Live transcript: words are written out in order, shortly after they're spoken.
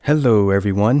Hello,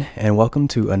 everyone, and welcome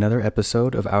to another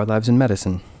episode of Our Lives in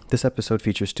Medicine. This episode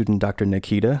features student Dr.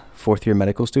 Nikita, fourth-year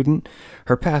medical student.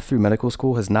 Her path through medical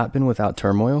school has not been without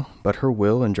turmoil, but her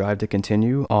will and drive to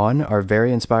continue on are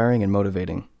very inspiring and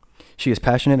motivating. She is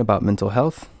passionate about mental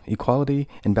health, equality,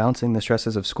 and balancing the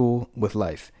stresses of school with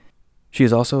life. She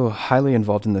is also highly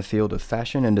involved in the field of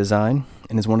fashion and design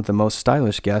and is one of the most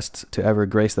stylish guests to ever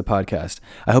grace the podcast.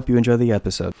 I hope you enjoy the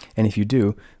episode, and if you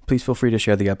do, please feel free to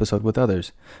share the episode with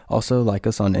others. Also, like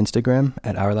us on Instagram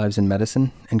at Our Lives in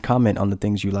Medicine and comment on the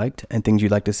things you liked and things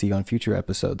you'd like to see on future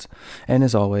episodes. And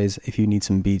as always, if you need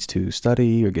some beats to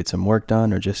study or get some work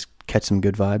done or just catch some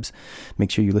good vibes,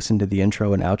 make sure you listen to the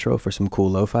intro and outro for some cool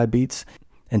lo-fi beats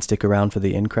and stick around for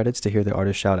the end credits to hear the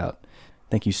artist shout out.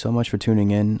 Thank you so much for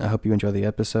tuning in. I hope you enjoy the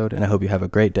episode, and I hope you have a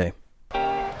great day.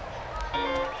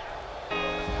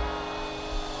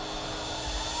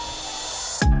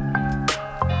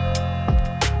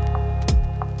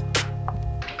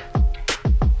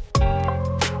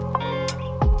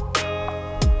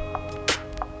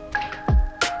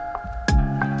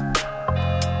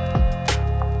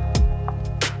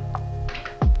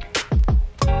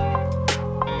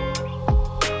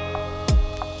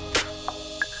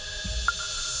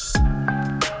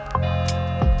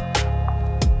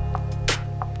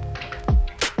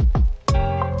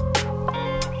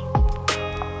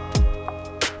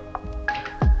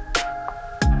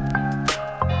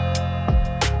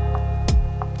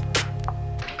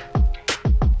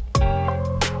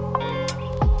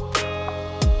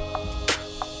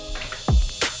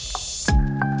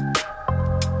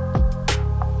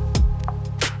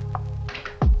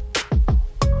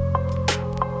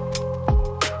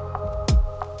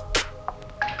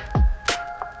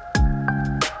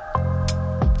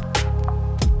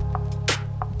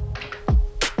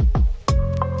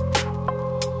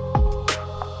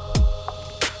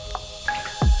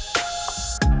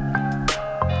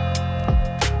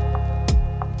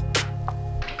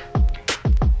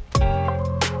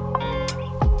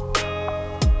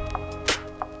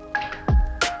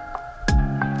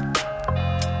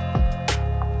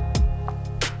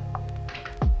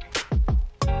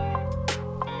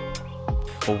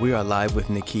 Well, we are live with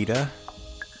Nikita,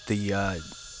 the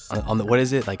on the what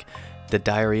is it, like the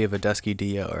Diary of a Dusky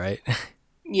DO, right?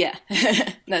 Yeah,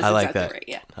 that's I like exactly that. right.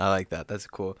 Yeah. I like that. That's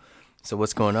cool. So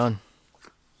what's going on?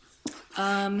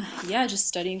 Yeah, just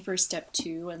studying for step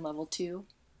 2 and level 2,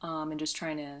 and just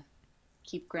trying to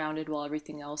keep grounded while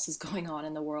everything else is going on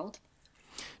in the world.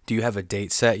 Do you have a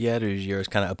date set yet, or is yours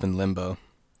kind of up in limbo?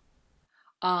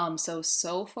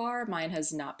 So far mine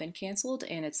has not been canceled,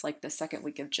 and it's like the second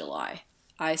week of July.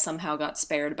 I somehow got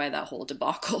spared by that whole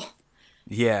debacle.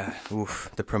 Yeah.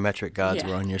 Oof. The Prometric gods Yeah.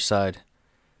 were on your side.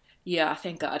 Yeah,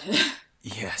 thank God.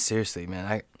 Yeah. Seriously,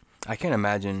 man. I can't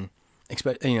imagine.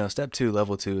 Expect step 2,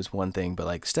 level 2 is one thing, but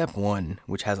like step 1,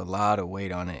 which has a lot of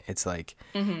weight on it, it's like,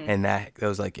 and that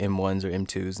those like M1s or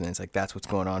M2s, and it's like that's what's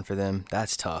going on for them.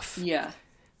 That's tough. Yeah.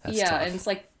 That's Yeah, tough. and it's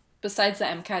like besides the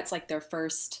MCAT, it's like their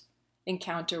first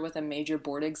encounter with a major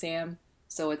board exam.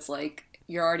 So it's like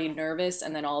you're already nervous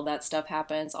and then all that stuff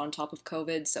happens on top of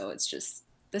COVID, so it's just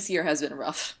this year has been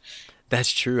rough. That's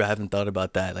true. I haven't thought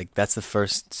about that. Like that's the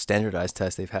first standardized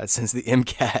test they've had since the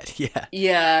MCAT. Yeah.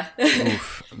 Yeah.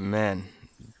 Oof, man.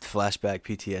 Flashback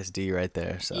PTSD right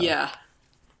there. So Yeah.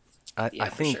 I, Yeah, I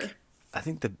for think sure. I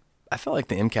think the I felt like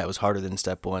the MCAT was harder than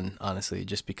step 1, honestly,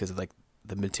 just because of like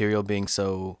the material being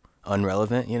so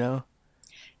unrelevant, you know?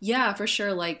 Yeah, for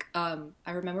sure. Like, I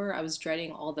remember I was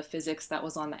dreading all the physics that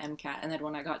was on the MCAT, and then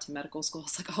when I got to medical school,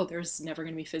 it's like, oh, there's never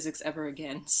gonna be physics ever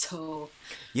again. So,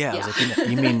 Yeah, I was yeah, like,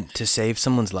 you mean to save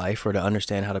someone's life or to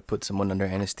understand how to put someone under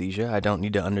anesthesia, I don't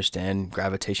need to understand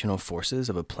gravitational forces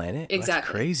of a planet? Well, that's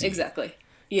exactly, crazy. exactly.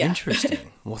 Yeah,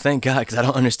 Interesting. Well, thank God, because I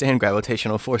don't understand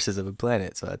gravitational forces of a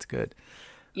planet, so that's good.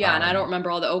 yeah, and I don't remember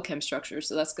all the OChem structures,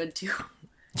 so that's good too.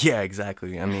 Yeah,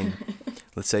 exactly. I mean,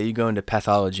 let's say you go into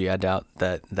pathology, I doubt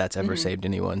that that's ever saved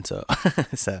anyone. So,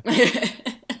 so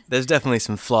there's definitely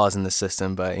some flaws in the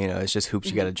system, but it's just hoops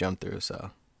you got to jump through.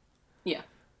 So, Yeah.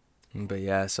 but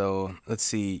yeah. So let's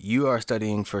see. You are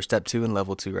studying for step 2 and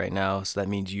level 2 right now. So that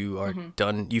means you are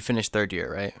done. You finished third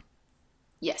year, right?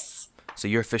 Yes. So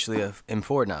you're officially a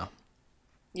M4 now.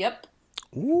 Yep.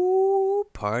 Ooh,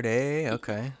 party.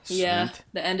 Okay, Yeah, sweet.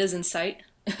 the end is in sight.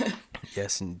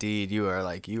 Yes, indeed. You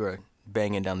are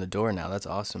banging down the door now. That's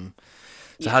awesome.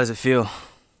 So Yeah. how does it feel?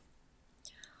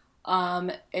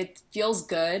 It feels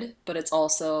good, but it's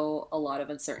also a lot of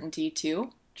uncertainty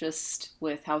too, just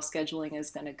with how scheduling is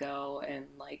going to go and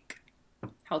like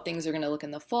how things are going to look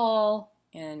in the fall.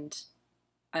 And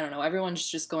I don't know, everyone's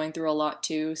just going through a lot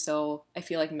too, so I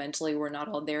feel like mentally we're not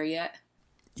all there yet.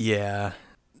 Yeah,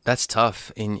 that's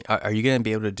tough. And are you gonna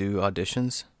be able to do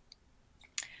auditions?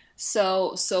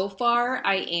 So far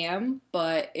I am,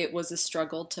 but it was a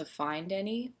struggle to find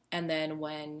any. And then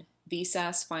when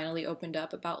VSAS finally opened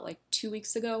up about like 2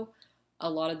 weeks ago, a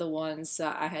lot of the ones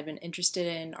that I had been interested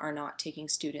in are not taking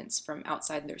students from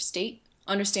outside their state.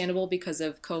 Understandable because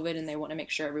of COVID and they want to make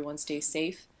sure everyone stays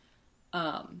safe.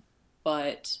 Um,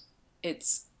 but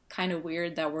it's kind of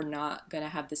weird that we're not going to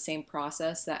have the same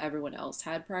process that everyone else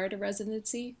had prior to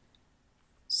residency.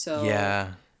 So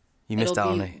Yeah, you it'll missed out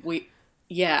on be it. we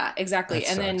yeah, That exactly.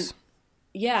 And then sucks.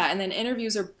 yeah, and then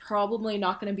interviews are probably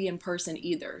not going to be in person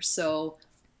either. So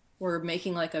we're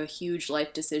making like a huge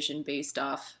life decision based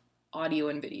off audio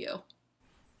and video.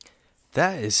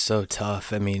 That is so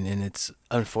tough. I mean, and it's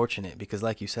unfortunate because,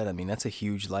 like you said, I mean, that's a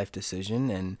huge life decision,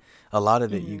 and a lot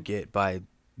of it you Hmm. get by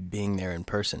being there in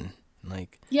person.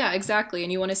 Like, Yeah, exactly.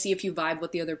 And you want to see if you vibe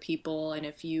with the other people and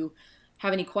if you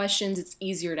have any questions, it's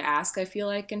easier to ask, I feel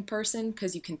like, in person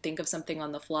because you can think of something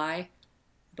on the fly.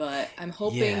 But I'm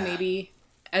hoping yeah, maybe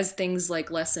as things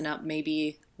like lessen up,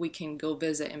 maybe we can go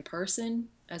visit in person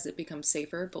as it becomes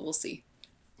safer, but we'll see.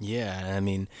 yeah. I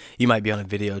mean, you might be on a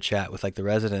video chat with like the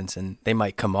residents, and they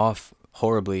might come off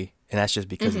horribly, and that's just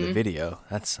because of the Hmm. video.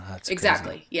 That's crazy.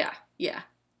 Exactly. Yeah. Yeah.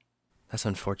 That's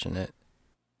unfortunate.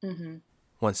 Hmm.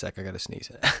 One sec, I gotta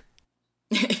sneeze.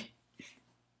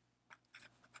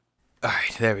 All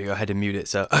right, there we go. I had to mute it.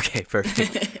 So, okay,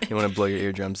 perfect. You want to blow your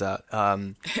eardrums out.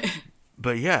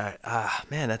 But yeah,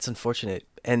 man, that's unfortunate.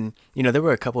 And there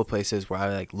were a couple of places where I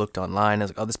like looked online. I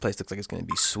was like, "Oh, this place looks like it's gonna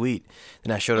be sweet."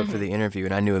 Then I showed up for Hmm. the interview,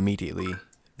 and I knew immediately,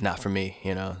 not for me.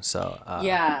 So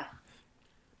Yeah.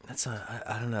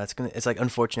 I don't know. It's like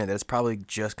unfortunate that it's probably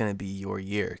just gonna be your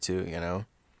year too.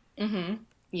 Hmm.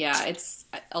 Yeah. It's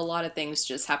a lot of things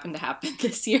just happened to happen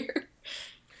this year.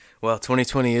 Well,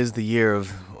 2020 is the year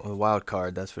of a wild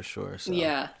card, that's for sure. So,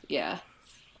 Yeah. Yeah.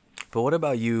 but what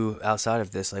about you outside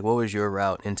of this? Like, what was your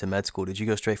route into med school? Did you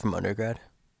go straight from undergrad?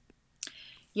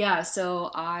 Yeah.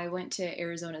 So I went to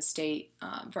Arizona State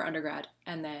for undergrad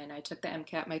and then I took the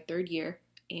MCAT my third year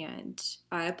and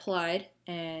I applied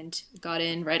and got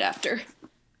in right after.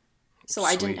 So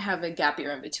I didn't Sweet. have a gap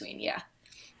year in between. Yeah.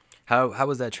 How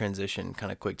was that transition?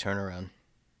 Kind of quick turnaround.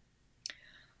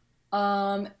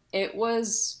 It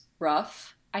was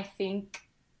rough. I think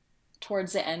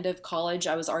towards the end of college,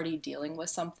 I was already dealing with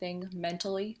something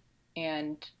mentally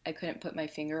and I couldn't put my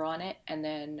finger on it. And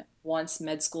then once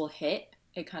med school hit,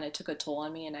 it kind of took a toll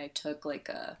on me and I took like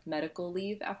a medical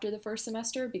leave after the first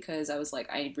semester because I was like,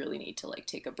 I really need to like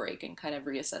take a break and kind of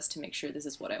reassess to make sure this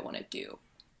is what I want to do.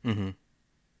 Mm-hmm.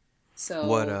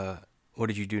 What So uh, what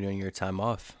did you do during your time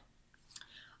off?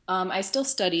 I still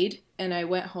studied and I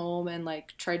went home and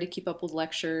like tried to keep up with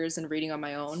lectures and reading on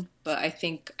my own, but I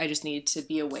think I just needed to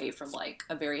be away from like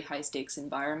a very high stakes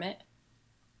environment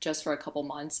just for a couple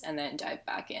months and then dive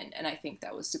back in. And I think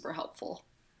that was super helpful.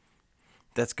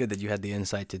 That's good that you had the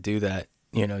insight to do that.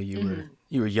 You were Hmm.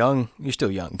 you were young. You're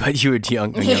still young, but you were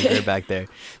young and younger back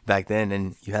then,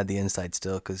 and you had the insight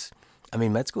still. Because I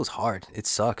mean, med school's hard. It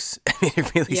sucks. I mean,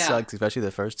 it really Yeah. sucks, especially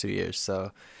the first 2 years.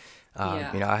 So,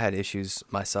 Yeah. I had issues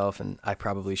myself, and I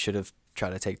probably should have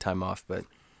tried to take time off, but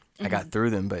I got Hmm.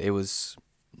 through them. But it was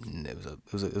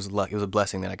a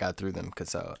blessing that I got through them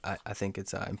because I think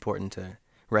it's important to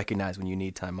recognize when you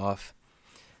need time off.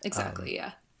 Exactly.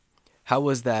 Yeah. How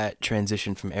was that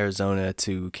transition from Arizona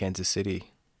to Kansas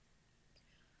City?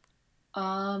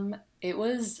 It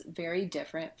was very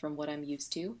different from what I'm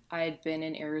used to. I had been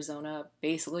in Arizona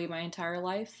basically my entire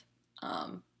life.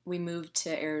 We moved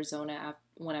to Arizona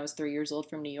when I was 3 years old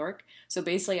from New York. So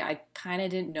basically, I kind of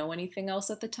didn't know anything else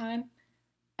at the time.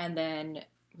 And then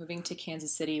moving to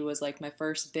Kansas City was like my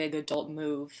first big adult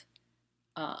move.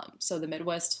 So the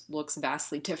Midwest looks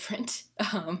vastly different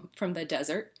from the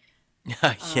desert. Yeah,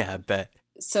 I Um, bet.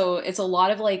 so it's a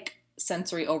lot of like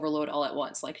sensory overload all at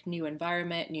once, like new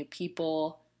environment, new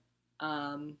people,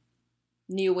 um,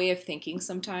 new way of thinking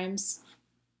sometimes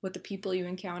with the people you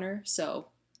encounter. So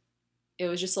it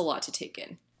was just a lot to take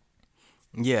in.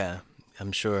 Yeah,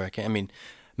 I'm sure I can. I mean,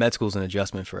 med school's an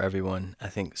adjustment for everyone. I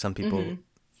think some people Hmm.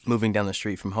 moving down the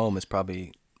street from home is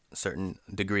probably a certain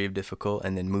degree of difficult,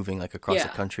 and then moving like across the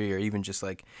Yeah, country or even just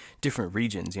like different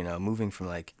regions, moving from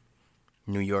like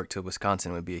New York to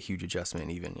Wisconsin would be a huge adjustment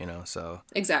even. So,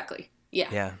 exactly. Yeah.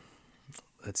 yeah,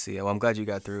 let's see. Well, I'm glad you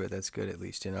got through it. That's good at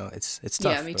least. It's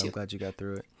Yeah, tough, me but I'm too. glad you got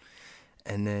through it.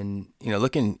 And then,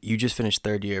 you just finished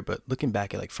third year, but looking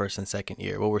back at like first and second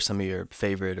year, what were some of your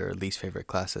favorite or least favorite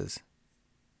classes?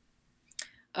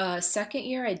 Second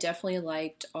year, I definitely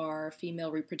liked our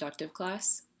female reproductive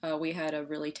class. we had a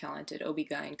really talented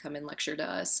OB-GYN come and lecture to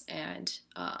us, and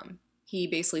he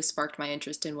basically sparked my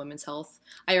interest in women's health.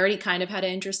 I already kind of had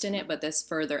an interest in it, but this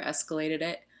further escalated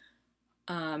it.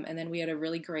 And then we had a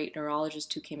really great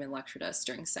neurologist who came and lectured us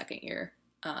during second year.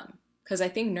 Because I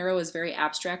think neuro is very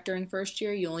abstract during first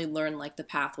year. You only learn like the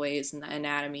pathways and the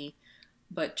anatomy,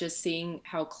 but just seeing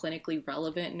how clinically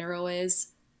relevant neuro is,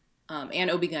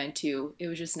 and OB-GYN too, it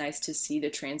was just nice to see the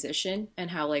transition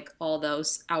and how like all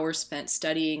those hours spent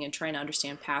studying and trying to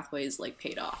understand pathways like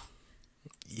paid off.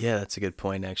 Yeah, that's a good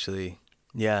point, actually.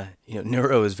 Yeah,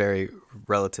 neuro is very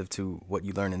relative to what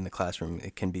you learn in the classroom.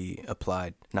 It can be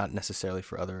applied, not necessarily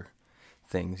for other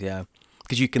things. Yeah,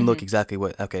 because you can look exactly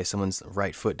okay, someone's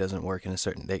right foot doesn't work in a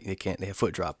certain, they have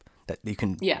foot drop. That you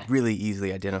can really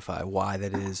easily identify why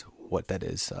that is, what that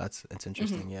is. So that's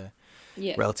interesting.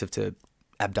 Yeah. Relative to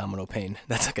abdominal pain,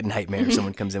 that's like a nightmare. If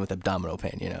someone comes in with abdominal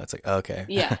pain, it's like, okay.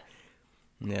 Yeah.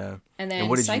 Yeah. And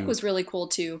then psych was really cool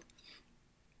too.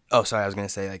 Oh, sorry. I was going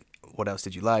to say, like, what else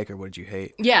did you like or what did you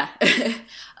hate? Yeah.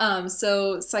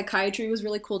 So psychiatry was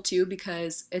really cool too,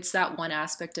 because it's that one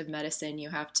aspect of medicine you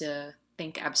have to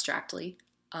think abstractly.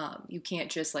 You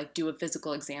can't just like do a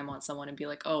physical exam on someone and be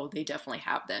like, oh, they definitely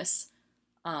have this.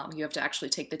 You have to actually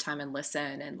take the time and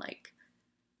listen and like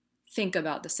think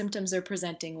about the symptoms they're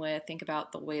presenting with, think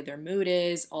about the way their mood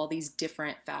is. All these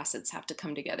different facets have to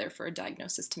come together for a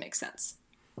diagnosis to make sense.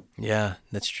 Yeah,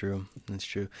 that's true. That's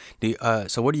true.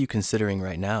 So what are you considering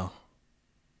right now?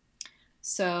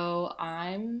 So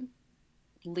I'm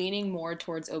leaning more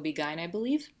towards OB-GYN, I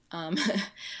believe.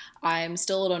 I'm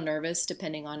still a little nervous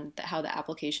depending on how the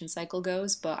application cycle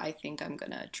goes, but I think I'm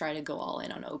going to try to go all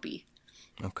in on OB.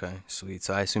 Okay, sweet.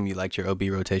 So I assume you liked your OB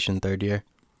rotation third year?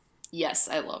 Yes,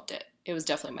 I loved it. It was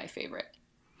definitely my favorite.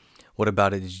 What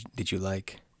about it did you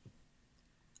like?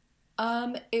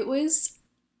 It was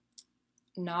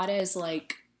not as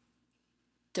like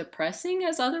depressing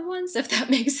as other ones, if that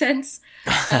makes sense.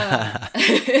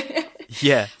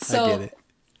 Yeah, so I get it.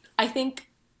 I think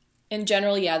in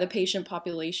general, the patient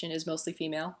population is mostly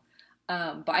female.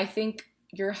 But I think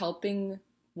you're helping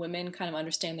women kind of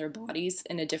understand their bodies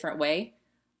in a different way.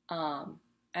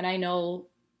 And I know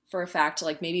for a fact,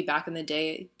 like maybe back in the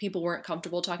day, people weren't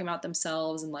comfortable talking about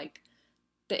themselves and like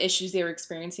the issues they were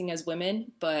experiencing as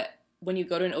women. But when you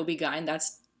go to an OB-GYN,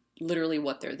 that's literally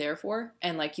what they're there for.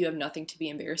 And like you have nothing to be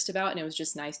embarrassed about. And it was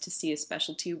just nice to see a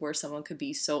specialty where someone could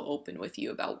be so open with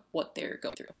you about what they're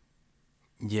going through.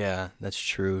 Yeah, that's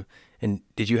true. And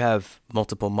did you have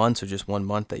multiple months or just 1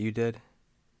 month that you did?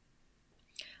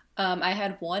 I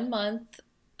had 1 month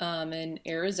in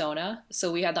Arizona,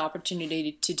 so we had the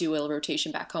opportunity to do a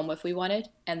rotation back home if we wanted.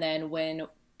 And then when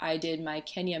I did my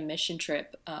Kenya mission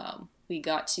trip, we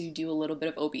got to do a little bit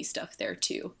of OB stuff there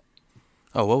too.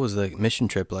 Oh, what was the mission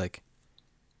trip like?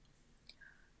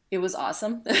 It was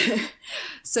awesome.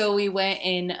 So we went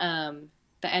in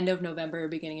the end of November,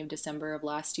 beginning of December of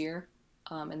last year.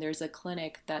 And there's a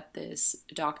clinic that this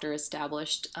doctor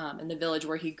established in the village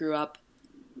where he grew up.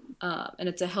 And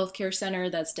it's a healthcare center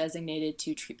that's designated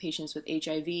to treat patients with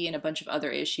HIV and a bunch of other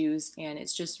issues. And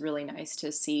it's just really nice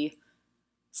to see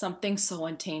something so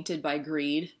untainted by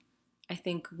greed. I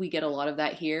think we get a lot of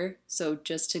that here. So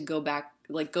just to go back,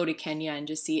 like go to Kenya and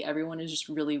just see everyone is just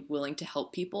really willing to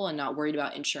help people and not worried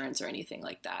about insurance or anything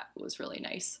like that was really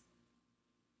nice.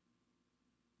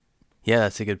 Yeah,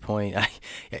 that's a good point.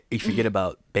 You forget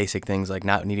about basic things like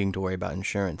not needing to worry about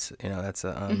insurance. That's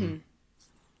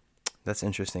that's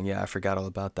interesting. Yeah, I forgot all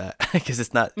about that because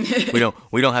it's not we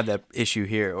don't have that issue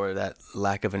here or that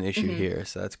lack of an issue here.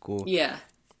 So that's cool. Yeah.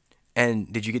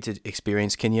 And did you get to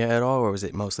experience Kenya at all, or was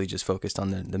it mostly just focused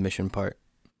on the mission part?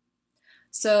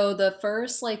 So the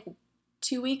first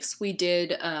 2 weeks we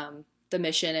did the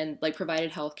mission and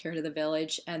provided healthcare to the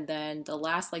village, and then the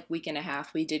last week and a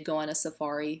half we did go on a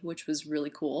safari, which was really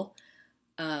cool.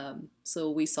 So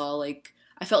we saw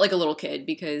I felt like a little kid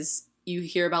because you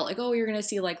hear about oh, you're gonna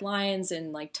see lions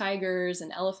and tigers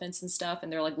and elephants and stuff,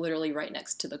 and they're literally right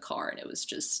next to the car, and it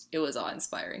was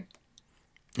awe-inspiring.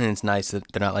 And it's nice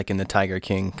that they're not in the Tiger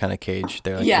King kind of cage.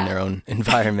 They're in their own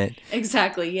environment.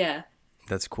 Exactly. Yeah.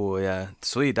 That's cool. Yeah.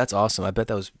 Sweet. That's awesome. I bet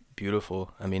that was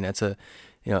beautiful. I mean, that's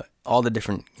all the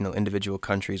different, individual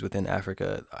countries within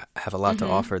Africa have a lot to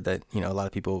offer that, a lot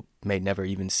of people may never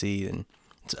even see. And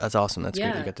that's awesome. That's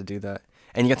great that you got to do that.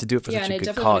 And you got to do it for such a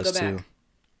good cause too.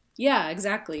 Yeah,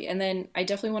 exactly. And then I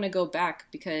definitely want to go back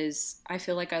because I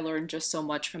feel like I learned just so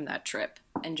much from that trip,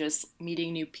 and just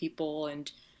meeting new people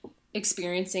and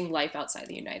experiencing life outside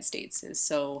the United States is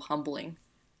so humbling.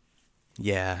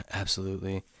 Yeah,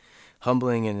 absolutely.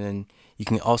 Humbling, and then you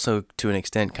can also, to an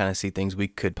extent, kind of see things we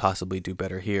could possibly do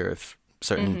better here if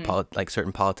Mm-hmm.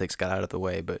 certain politics got out of the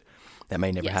way, but that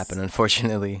may never happen, Yes.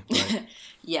 unfortunately. But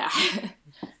Yeah.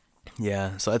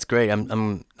 yeah, so that's great.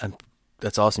 I'm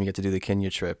that's awesome. You get to do the Kenya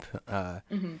trip.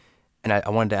 Hmm. And I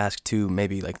wanted to ask too,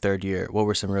 maybe like third year, what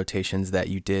were some rotations that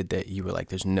you did that you were like,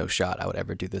 there's no shot I would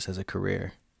ever do this as a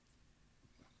career?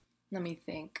 Let me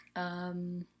think.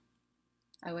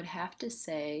 I would have to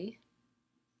say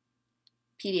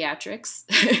pediatrics.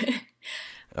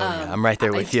 Oh yeah, I'm right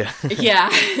there I with you. yeah,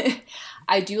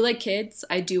 I do like kids.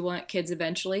 I do want kids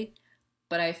eventually,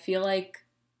 but I feel like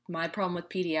my problem with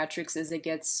pediatrics is it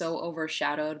gets so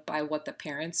overshadowed by what the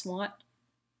parents want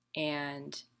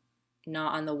and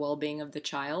not on the well-being of the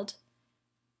child.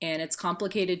 And it's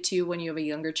complicated too when you have a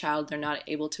younger child, they're not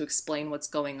able to explain what's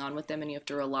going on with them and you have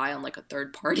to rely on like a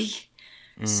third party.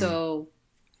 Mm, So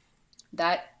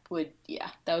that would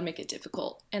make it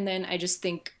difficult. And then I just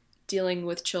think dealing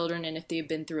with children and if they've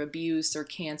been through abuse or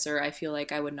cancer, I feel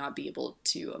like I would not be able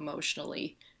to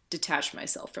emotionally detach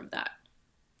myself from that.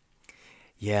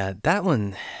 yeah, that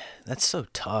one, that's so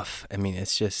tough. I mean,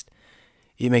 it's just,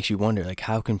 it makes you wonder, like,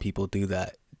 how can people do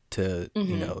that to,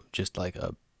 Hmm. just like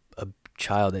a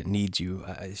child that needs you?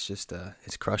 It's just,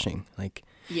 it's crushing. Like,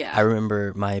 I Yeah.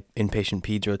 remember my inpatient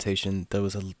peds rotation. There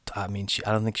was I mean,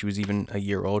 I don't think she was even a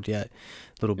year old yet,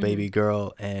 little Hmm. baby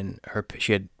girl, and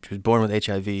she was born with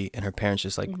HIV, and her parents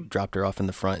just like Hmm. dropped her off in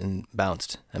the front and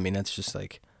bounced. I mean, that's just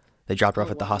like, they dropped her Oh,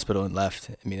 off at the wow. hospital and left.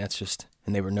 I mean, that's just,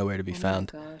 and they were nowhere to be Oh my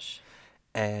found. gosh.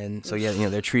 And so yeah, Oof.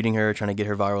 they're treating her, trying to get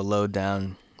her viral load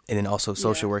down, and then also Yeah.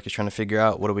 social work is trying to figure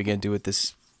out what are we gonna do with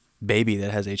this baby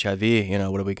that has HIV.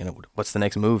 What's the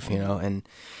next move? Hmm. And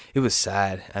it was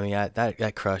sad. I mean,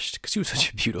 that crushed because she was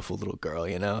such a beautiful little girl,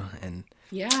 and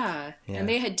Yeah. And yeah,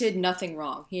 they had did nothing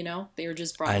wrong, They were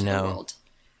just brought I into the know world.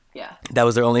 Yeah. that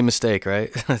was their only mistake, right?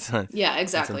 Yeah, That's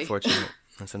exactly. unfortunate.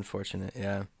 That's unfortunate.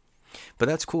 Yeah, but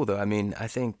that's cool though. I mean, I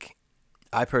think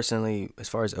I personally, as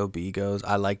far as OB goes,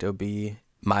 I liked OB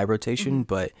my Hmm. rotation,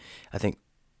 but I think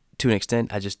to an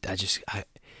extent, I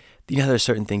there's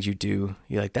certain things you do.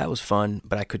 You're like, that was fun,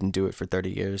 but I couldn't do it for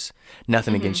 30 years.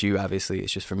 Nothing Hmm. against you, obviously.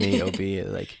 It's just for me, OB,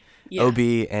 like Yeah.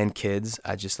 OB and kids,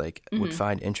 I just like would Hmm.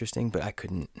 find interesting, but I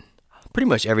couldn't. Pretty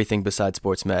much everything besides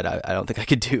sports med, I don't think I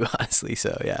could do, honestly.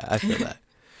 So yeah, I feel that.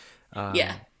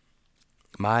 Yeah.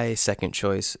 My second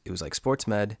choice, it was like sports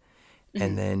med,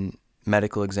 and Hmm. then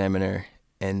medical examiner,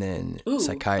 and then Ooh,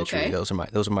 psychiatry. okay. Those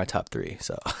are my top three.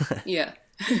 So Yeah.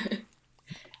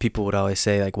 people would always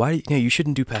say like, why you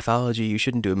shouldn't do pathology, you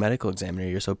shouldn't do a medical examiner,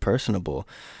 you're so personable.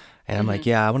 And I'm Hmm. like,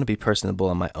 yeah, I want to be personable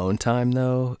on my own time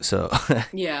though. So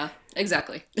Yeah,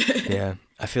 exactly. yeah,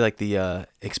 I feel like the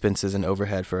expenses and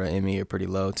overhead for an ME are pretty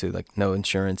low too, like no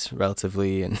insurance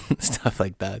relatively and stuff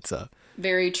like that. So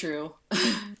Very true.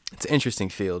 it's an interesting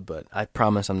field, but I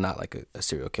promise I'm not like a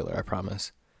serial killer. I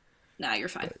promise. Nah, you're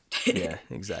fine. Yeah,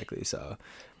 exactly. So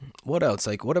what else?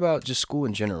 Like, what about just school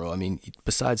in general? I mean,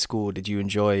 besides school, did you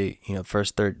enjoy, the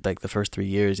first 3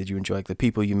 years, did you enjoy like the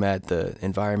people you met, the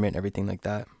environment, everything like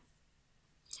that?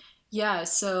 Yeah,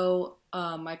 so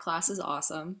my class is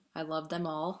awesome. I love them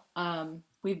all.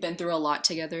 We've been through a lot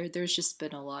together. There's just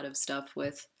been a lot of stuff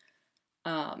with,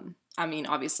 I mean,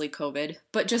 obviously COVID,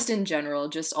 but just in general,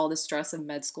 just all the stress of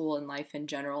med school and life in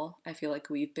general. I feel like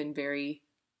we've been very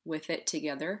with it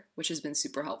together, which has been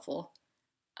super helpful.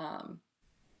 Um,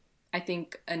 I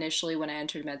think initially when I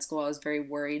entered med school, I was very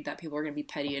worried that people were going to be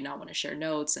petty and not want to share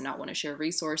notes and not want to share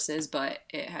resources, but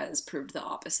it has proved the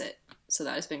opposite. So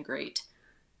that has been great.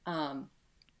 Um,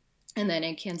 and then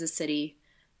in Kansas City,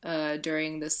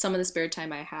 during some of the spare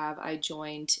time I have, I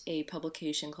joined a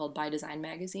publication called By Design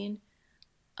Magazine.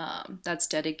 That's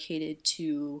dedicated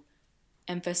to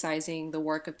emphasizing the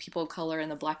work of people of color in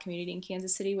the Black community in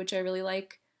Kansas City, which I really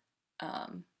like.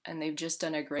 And they've just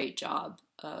done a great job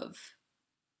of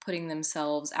putting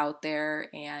themselves out there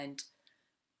and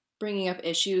bringing up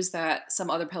issues that some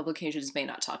other publications may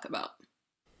not talk about.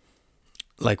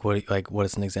 What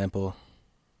is an example?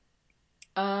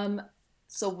 Um,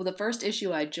 so the first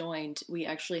issue I joined, we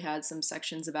actually had some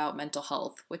sections about mental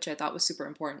health, which I thought was super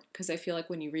important because I feel like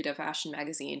when you read a fashion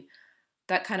magazine,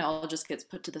 that kind of all just gets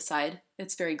put to the side.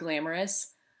 It's very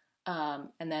glamorous. And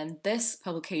then this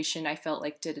publication, I felt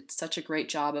like did such a great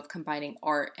job of combining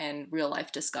art and real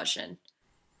life discussion.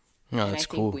 No, And I that's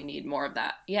think cool. we need more of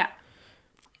that. Yeah.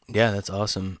 Yeah, that's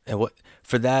awesome. And what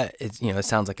for that? It's it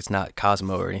sounds like it's not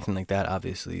Cosmo or anything like that,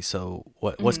 obviously. So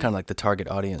what's Mm-hmm. kind of like the target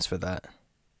audience for that?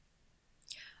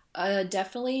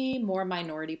 Definitely more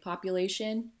minority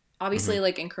population. Hmm. Obviously,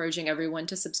 like encouraging everyone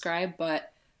to subscribe,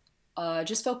 but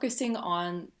just focusing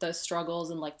on the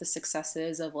struggles and like the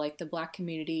successes of like the Black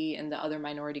community and the other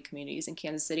minority communities in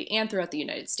Kansas City and throughout the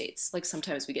United States. Like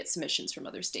sometimes we get submissions from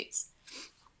other states.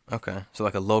 Okay. So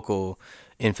like a local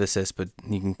emphasis, but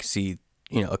you can see,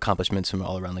 accomplishments from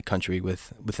all around the country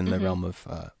within the Hmm. realm of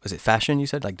was it fashion you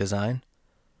said, like design?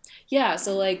 Yeah,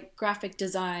 so like graphic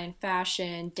design,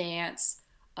 fashion, dance,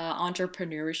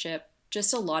 entrepreneurship,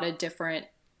 just a lot of different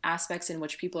aspects in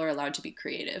which people are allowed to be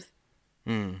creative.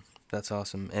 Mm, that's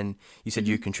awesome. And you said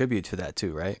you Hmm. contribute to that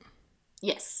too, right?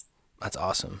 Yes. That's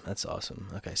awesome. That's awesome.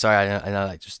 Okay. Sorry, I know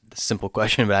like just a simple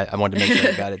question, but I wanted to make sure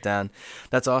I got it down.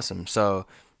 That's awesome. So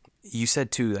you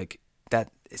said too, like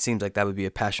that, it seems like that would be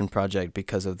a passion project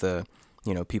because of the,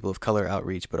 people of color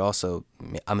outreach, but also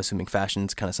I'm assuming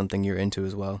fashion's kind of something you're into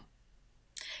as well.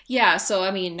 Yeah, so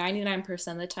I mean,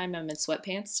 99% of the time I'm in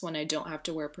sweatpants when I don't have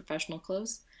to wear professional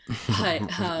clothes. But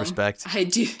Respect. I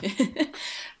do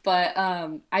but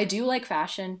I do like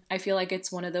fashion. I feel like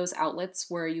it's one of those outlets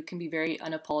where you can be very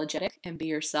unapologetic and be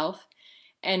yourself,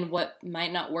 and what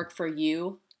might not work for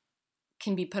you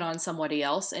can be put on somebody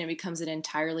else and it becomes an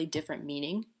entirely different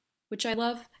meaning, which I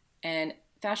love. And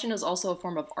fashion is also a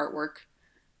form of artwork.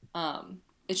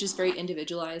 It's just very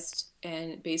individualized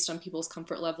and based on people's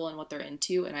comfort level and what they're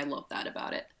into, and I love that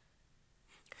about it.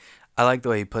 I like the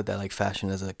way you put that, like fashion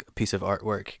as a piece of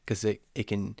artwork, because it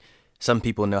can, some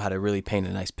people know how to really paint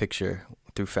a nice picture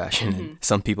through fashion, and Hmm.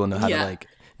 some people know how to Yeah, like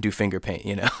do finger paint,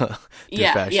 through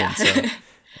yeah, fashion. yeah. So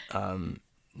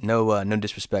no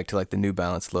disrespect to like the New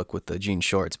Balance look with the jean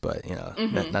shorts, but not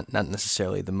Hmm. not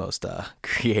necessarily the most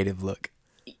creative look.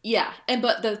 Yeah, and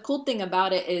but the cool thing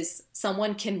about it is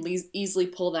someone can easily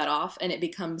pull that off, and it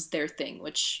becomes their thing.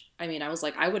 Which I mean, I was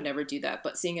like, I would never do that,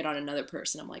 but seeing it on another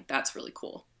person, I'm like, that's really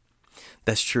cool.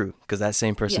 That's true, because that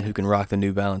same person Yeah, who can rock the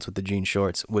New Balance with the jean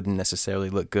shorts wouldn't necessarily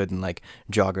look good in like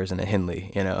joggers and a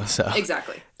Hindley. So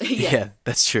exactly. Yeah, yeah,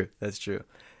 that's true. That's true.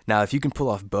 Now, if you can pull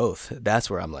off both, that's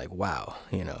where I'm like, wow.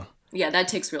 yeah, that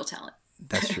takes real talent.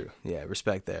 That's true. Yeah,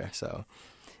 respect there. So,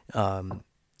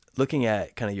 looking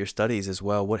at kind of your studies as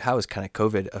well, how has kind of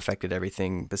COVID affected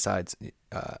everything besides,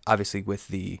 obviously with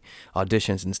the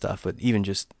auditions and stuff, but even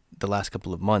just the last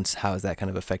couple of months, how has that kind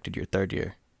of affected your third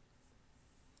year?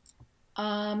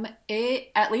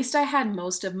 It at least I had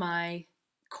most of my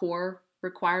core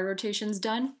required rotations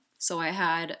done, so I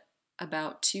had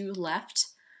about two left.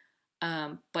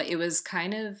 But it was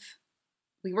kind of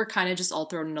we were kind of just all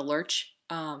thrown in a lurch.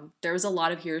 There was a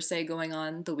lot of hearsay going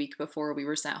on the week before we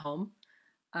were sent home.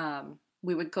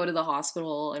 We would go to the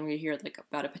hospital and we'd hear like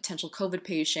about a potential COVID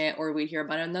patient, or we'd hear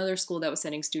about another school that was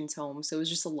sending students home. So it was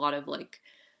just a lot of like,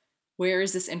 where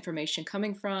is this information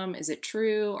coming from? Is it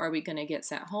true? Are we going to get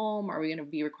sent home? Are we going to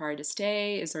be required to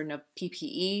stay? Is there enough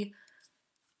PPE?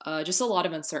 Just a lot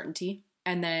of uncertainty.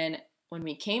 And then when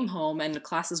we came home and the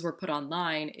classes were put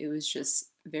online, it was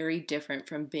just very different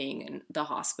from being in the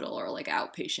hospital or like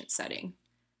outpatient setting.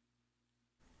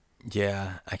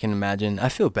 Yeah, I can imagine. I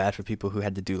feel bad for people who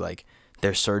had to do like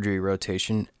their surgery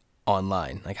rotation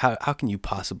online. Like how can you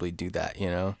possibly do that?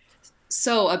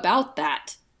 So about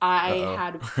that, I Uh-oh.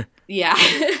 had yeah.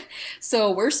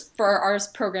 So we're for our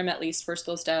program at least we're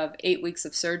supposed to have 8 weeks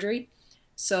of surgery.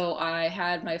 So I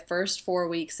had my first 4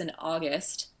 weeks in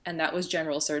August, and that was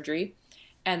general surgery,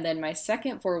 and then my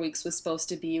second 4 weeks was supposed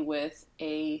to be with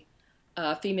a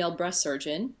female breast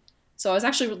surgeon. So I was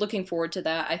actually looking forward to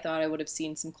that. I thought I would have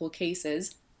seen some cool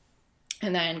cases,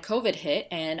 and then COVID hit,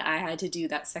 and I had to do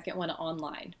that second one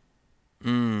online.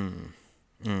 Mm.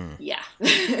 Mm. Yeah,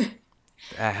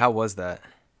 How was that?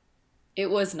 it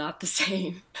was not the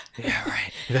same. Yeah,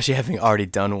 right. Especially having already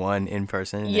done one in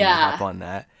person and then you hop Yeah, on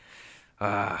that.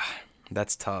 Ah,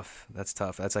 that's tough. That's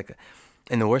tough. That's like,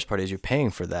 and the worst part is you're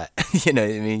paying for that. What I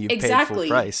mean? You paid full exactly.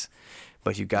 price,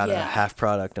 but you got a Yeah. half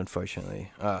product,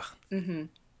 unfortunately. Ugh, Hmm.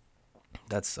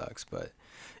 that sucks. But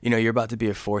you're about to be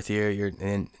a fourth year. You're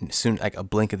and soon, like a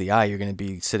blink of the eye, you're gonna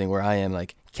be sitting where I am,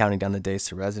 like counting down the days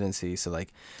to residency. So like,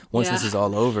 once Yeah. this is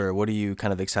all over, what are you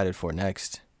kind of excited for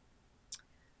next?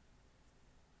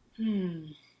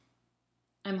 Hmm.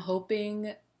 I'm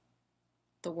hoping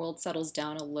the world settles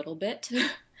down a little bit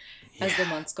as the Yeah,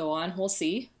 months go on. We'll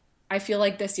see. I feel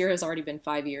like this year has already been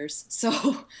 5 years.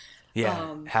 So,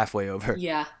 yeah, um, halfway over.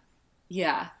 yeah.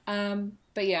 Yeah.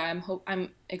 But yeah, I'm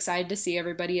excited to see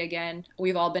everybody again.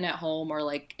 We've all been at home or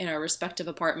like in our respective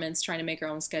apartments trying to make our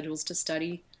own schedules to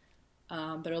study.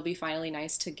 But it'll be finally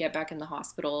nice to get back in the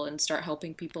hospital and start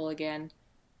helping people again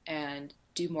and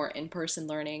do more in-person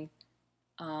learning.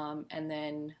 And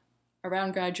then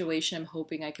around graduation, I'm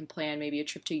hoping I can plan maybe a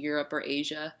trip to Europe or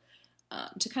Asia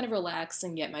to kind of relax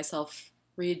and get myself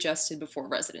readjusted before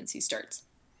residency starts.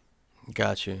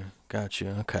 Got you.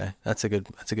 Okay, that's a good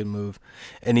move.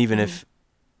 And even Hmm. if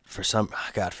for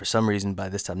some reason by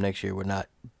this time next year we're not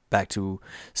back to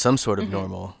some sort of Hmm.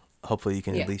 normal, hopefully you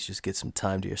can at Yeah, least just get some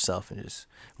time to yourself and just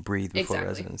breathe before exactly.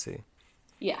 residency.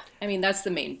 Yeah, I mean that's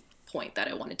the main point that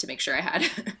I wanted to make sure I had.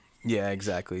 Yeah,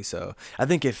 exactly. So I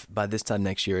think if by this time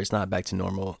next year it's not back to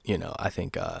normal, I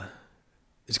think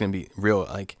it's gonna be real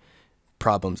like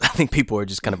problems. I think people are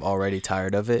just kind of already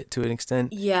tired of it to an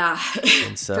extent, Yeah,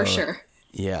 and for so sure.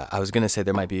 yeah, I was gonna say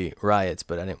there might be riots,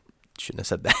 but I didn't shouldn't have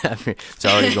said that. I mean, it's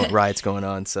already riots going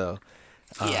on. So,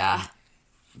 Yeah.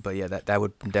 but yeah, that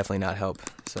would definitely not help.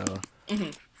 So,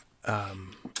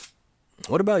 Hmm.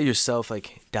 what about yourself?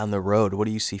 Like down the road, what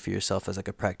do you see for yourself as like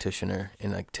a practitioner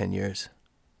in like 10 years?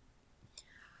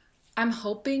 I'm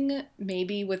hoping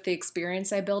maybe with the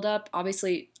experience I build up,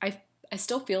 obviously I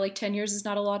still feel like 10 years is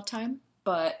not a lot of time,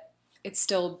 but it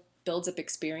still builds up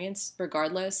experience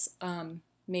regardless.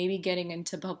 Maybe getting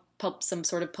into some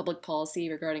sort of public policy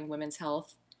regarding women's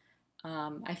health.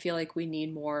 I feel like we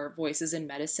need more voices in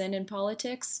medicine and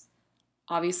politics.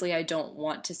 Obviously, I don't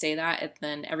want to say that and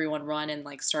then everyone run and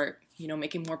like start,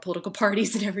 making more political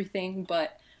parties and everything,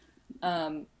 but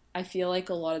I feel like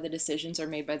a lot of the decisions are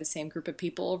made by the same group of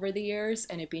people over the years,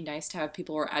 and it'd be nice to have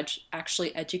people who are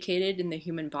actually educated in the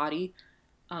human body,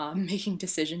 making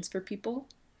decisions for people.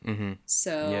 Mm-hmm.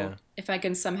 So Yeah. if I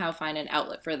can somehow find an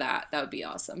outlet for that, that would be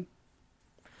awesome.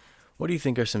 What do you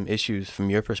think are some issues from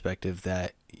your perspective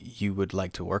that you would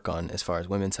like to work on as far as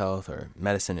women's health or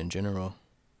medicine in general?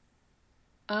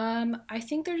 I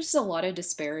think there's just a lot of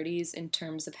disparities in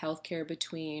terms of healthcare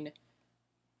between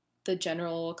the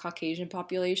general Caucasian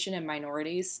population and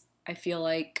minorities. I feel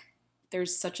like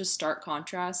there's such a stark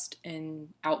contrast in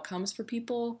outcomes for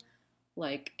people,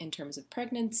 like in terms of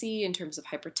pregnancy, in terms of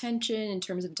hypertension, in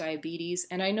terms of diabetes.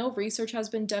 And I know research has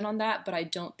been done on that, but I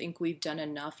don't think we've done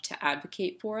enough to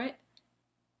advocate for it.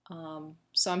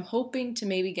 So I'm hoping to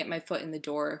maybe get my foot in the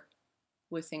door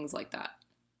with things like that.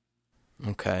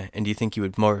 Okay. And do you think do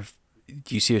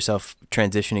you see yourself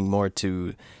transitioning more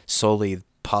to solely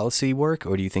policy work,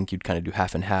 or do you think you'd kind of do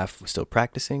half and half still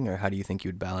practicing, or how do you think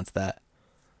you'd balance that?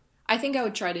 I think I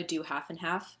would try to do half and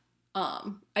half.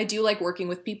 I do like working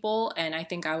with people, and I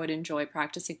think I would enjoy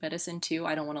practicing medicine too.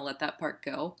 I don't want to let that part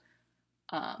go.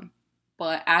 Um,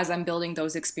 but as I'm building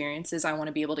those experiences, I want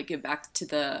to be able to give back to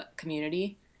the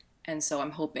community. And so I'm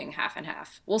hoping half and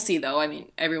half. We'll see though. I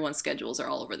mean, everyone's schedules are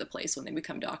all over the place when they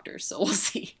become doctors, so we'll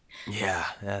see. Yeah,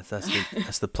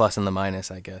 that's the plus and the minus,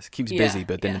 I guess. Keeps Yeah, busy,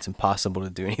 but then yeah, it's impossible to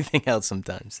do anything else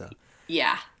sometimes. So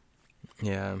yeah.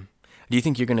 yeah. Do you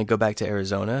think you're gonna go back to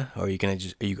Arizona, or are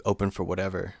you open for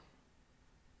whatever?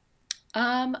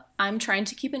 I'm trying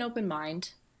to keep an open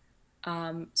mind.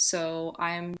 So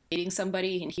I'm dating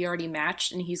somebody, and he already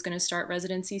matched, and he's going to start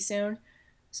residency soon.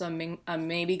 So I'm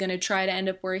maybe going to try to end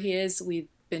up where he is. We've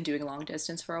been doing long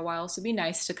distance for a while, so it'd be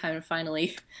nice to kind of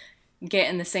finally get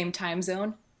in the same time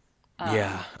zone.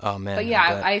 Yeah. Oh But man, I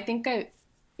yeah, bet.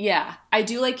 yeah, I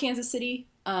do like Kansas City.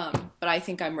 But I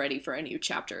think I'm ready for a new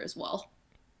chapter as well.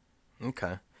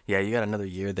 Okay. Yeah, you got another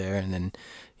year there, and then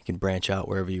you can branch out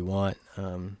wherever you want.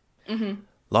 Hmm.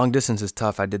 Long distance is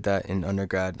tough. I did that in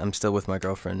undergrad. I'm still with my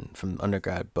girlfriend from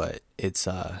undergrad, but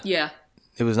Yeah,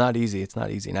 it was not easy. It's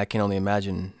not easy, and I can only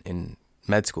imagine in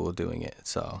med school doing it.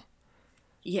 So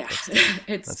yeah. that's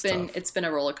it's that's been tough. it's been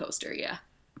a roller coaster. Yeah.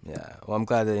 Yeah. Well, I'm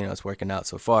glad that it's working out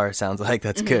so far. It sounds like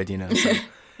that's Hmm. good. So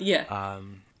Yeah.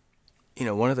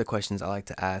 one of the questions I like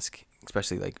to ask,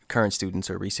 especially like current students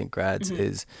or recent grads, Hmm.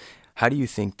 is how do you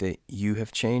think that you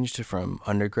have changed from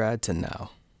undergrad to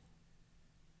now?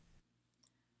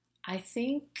 I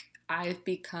think I've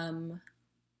become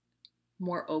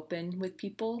more open with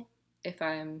people if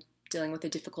I'm dealing with a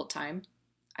difficult time.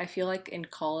 I feel like in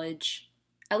college,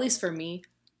 at least for me,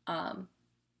 um,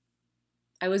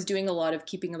 I was doing a lot of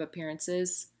keeping up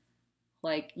appearances.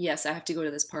 Like, yes, I have to go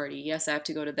to this party. Yes, I have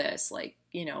to go to this. Like,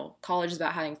 college is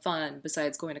about having fun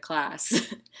besides going to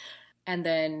class. And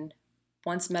then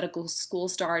once medical school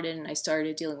started and I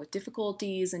started dealing with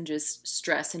difficulties and just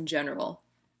stress in general,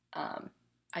 um,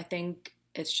 I think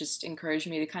it's just encouraged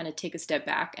me to kind of take a step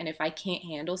back. And if I can't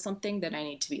handle something, then I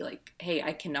need to be like, hey,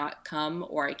 I cannot come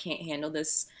or I can't handle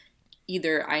this.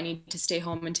 Either I need to stay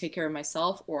home and take care of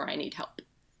myself or I need help.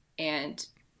 And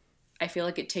I feel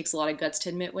like it takes a lot of guts to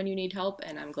admit when you need help.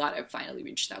 And I'm glad I've finally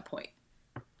reached that point.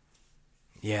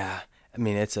 Yeah. I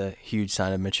mean, it's a huge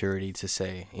sign of maturity to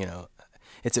say,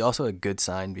 it's also a good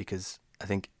sign because I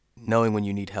think knowing when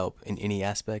you need help in any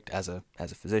aspect as a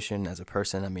physician, as a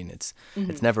person, I mean, it's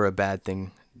Hmm. never a bad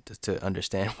thing to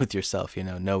understand with yourself,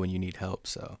 know when you need help.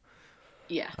 So,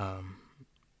 Yeah.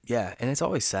 yeah, and it's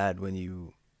always sad when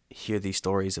you hear these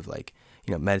stories of like,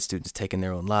 med students taking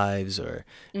their own lives or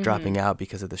Mm-hmm. dropping out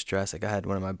because of the stress. Like I had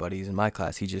one of my buddies in my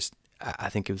class, he just, I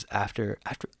think it was after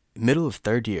middle of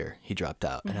third year, he dropped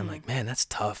out. And I'm Mm-hmm. like, man, that's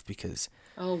tough because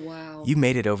Oh, wow. you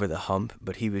made it over the hump,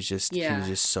 but he was Yeah.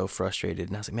 just so frustrated.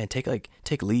 And I was like, man,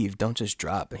 take leave. Don't just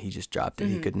drop. And he just dropped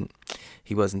it. Mm-hmm.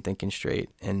 He wasn't thinking straight.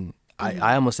 And I Mm-hmm.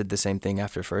 almost did the same thing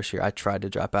after first year. I tried to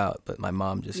drop out, but my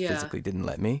mom just Yeah. physically didn't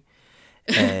let me.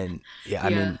 And yeah, I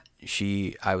Yeah. mean,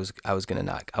 I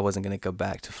wasn't gonna go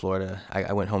back to Florida.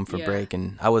 I went home for Yeah. break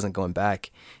and I wasn't going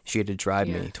back. She had to drive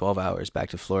Yeah. me 12 hours back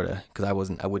to Florida because I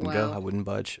wouldn't go. I Wow. wouldn't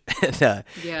budge. And,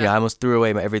 Yeah. I almost threw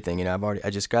away my everything. I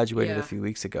just graduated a Yeah. few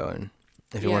weeks ago, and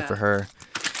if it weren't for Yeah. her,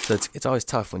 so it's always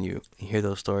tough when you hear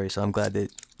those stories. So I'm glad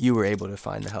that you were able to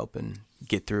find the help and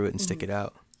get through it and stick Mm-hmm. it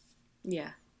out.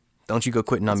 Yeah. Don't you go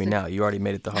quitting on It's me been, now. You already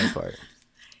made it the hard part.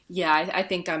 yeah, I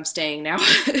think I'm staying now.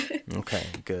 Okay,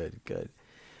 good, good.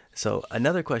 So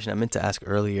another question I meant to ask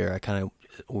earlier, I kind of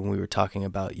when we were talking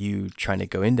about you trying to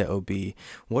go into OB,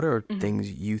 what are Hmm. things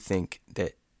you think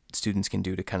that students can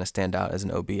do to kind of stand out as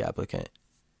an OB applicant?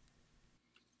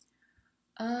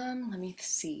 Let me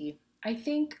see. I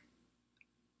think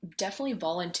definitely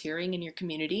volunteering in your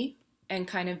community and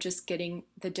kind of just getting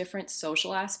the different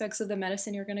social aspects of the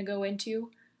medicine you're going to go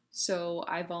into. So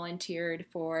I volunteered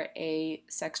for a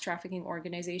sex trafficking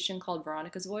organization called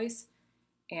Veronica's Voice,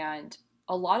 and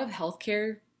a lot of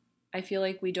healthcare I feel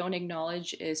like we don't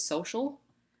acknowledge is social.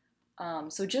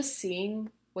 So just seeing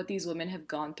what these women have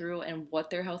gone through and what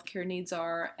their healthcare needs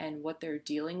are and what they're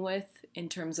dealing with in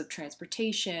terms of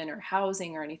transportation or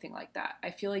housing or anything like that,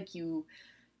 I feel like you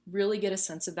really get a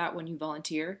sense of that when you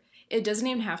volunteer. It doesn't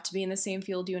even have to be in the same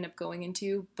field you end up going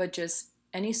into, but just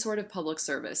any sort of public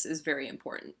service is very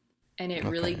important. And it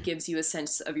really Okay. gives you a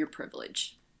sense of your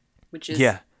privilege, which is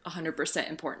Yeah, 100%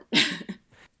 important.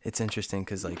 it's interesting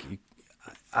because like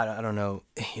I don't know,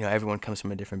 everyone comes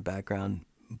from a different background,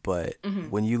 but Hmm.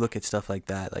 when you look at stuff like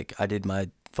that, like I did my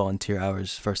volunteer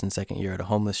hours first and second year at a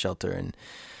homeless shelter, and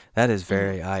that is Hmm.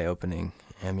 very eye opening.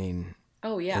 I mean,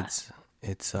 Oh, yeah.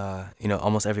 it's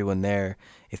almost everyone there,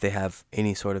 if they have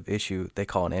any sort of issue, they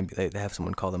call they have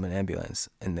someone call them an ambulance,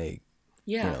 and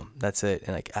Yeah. that's it.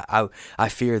 And like I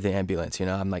fear the ambulance.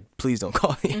 I'm like, please don't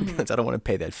call the Hmm. ambulance. I don't want to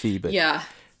pay that fee. But Yeah.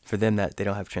 for them, that they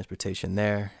don't have transportation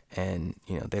there, and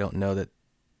they don't know that,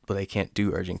 well, they can't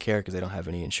do urgent care because they don't have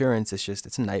any insurance.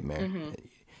 It's a nightmare. Hmm.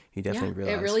 You Yeah. definitely It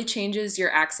realize. really changes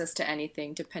your access to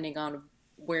anything depending on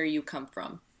where you come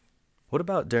from. What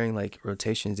about during like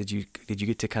rotations? Did you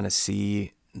get to kind of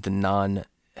see the non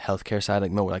healthcare side,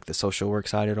 like more like the social work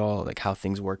side at all, like how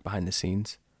things work behind the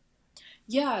scenes?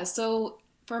 Yeah. So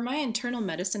for my internal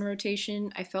medicine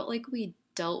rotation, I felt like we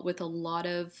dealt with a lot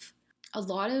of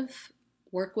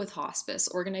work with hospice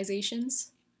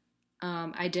organizations.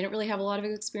 I didn't really have a lot of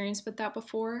experience with that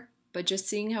before, but just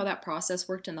seeing how that process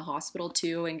worked in the hospital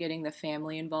too and getting the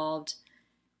family involved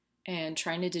and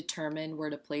trying to determine where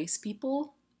to place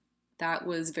people, that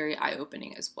was very eye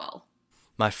opening as well.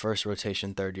 My first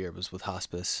rotation third year was with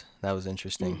hospice. That was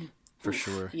interesting, Hmm. for Oof.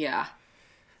 sure. Yeah.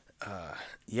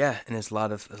 Yeah, and there's a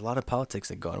lot of politics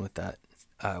that go on with that.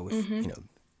 With Hmm.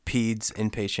 peds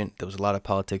inpatient, there was a lot of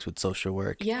politics with social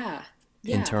work. Yeah.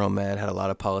 Yeah. Internal med had a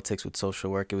lot of politics with social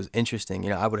work. It was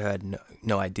interesting. I would have had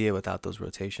no idea without those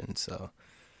rotations. So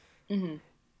Hmm.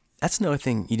 that's another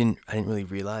thing I didn't really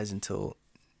realize until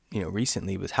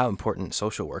recently, was how important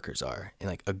social workers are, and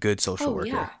like a good social Oh,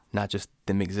 yeah. worker, not just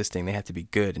them existing. They have to be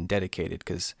good and dedicated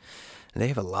because they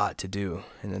have a lot to do,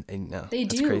 and no, They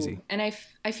that's do. crazy. And I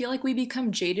feel like we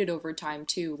become jaded over time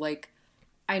too. Like,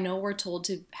 I know we're told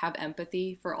to have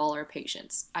empathy for all our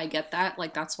patients. I get that.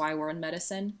 Like, that's why we're in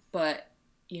medicine. But,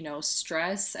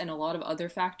 stress and a lot of other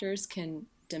factors can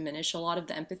diminish a lot of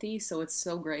the empathy. So it's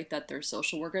so great that there's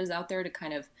social workers out there to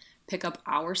kind of pick up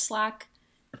our slack,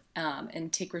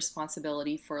 and take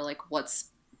responsibility for like what's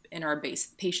in our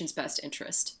patient's best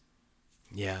interest.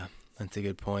 Yeah, that's a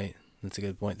good point. That's a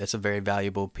good point. That's a very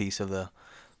valuable piece of the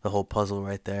whole puzzle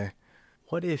right there.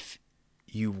 What if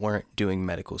you weren't doing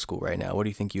medical school right now? What do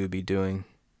you think you would be doing?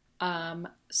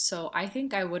 So I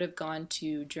think I would have gone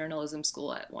to journalism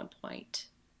school at one point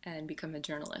and become a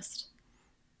journalist.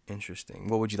 Interesting.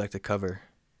 What would you like to cover?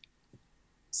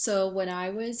 So when I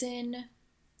was in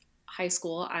high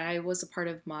school, I was a part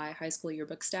of my high school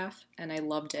yearbook staff and I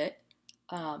loved it.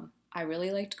 I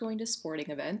really liked going to sporting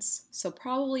events. So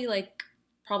probably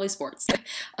sports.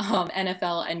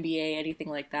 NFL, NBA, anything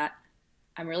like that.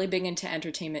 I'm really big into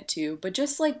entertainment too, but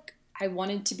just like I would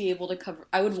want to be able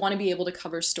to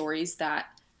cover stories that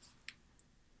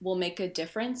will make a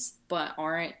difference but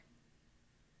aren't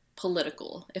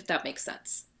political, if that makes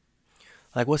sense.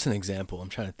 Like, what's an example? I'm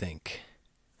trying to think.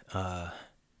 Uh,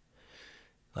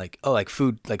 like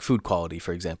food quality,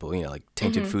 for example. Like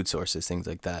tainted Hmm. food sources, things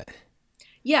like that.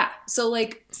 Yeah, so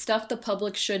like stuff the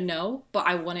public should know, but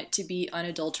I want it to be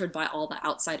unadulterated by all the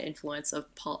outside influence of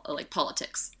like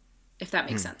politics, if that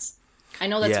makes sense. I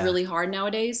know that's Yeah, really hard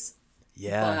nowadays,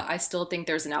 yeah, but I still think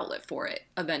there's an outlet for it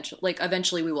eventually. Like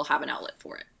eventually we will have an outlet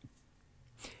for it.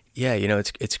 yeah.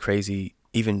 It's crazy.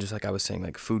 Even just like I was saying,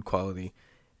 like food quality.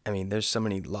 I mean, there's so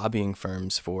many lobbying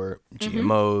firms for Hmm.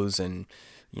 GMOs and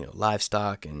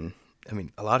livestock, and I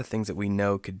mean a lot of things that we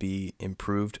know could be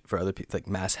improved for other people, like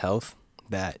mass health,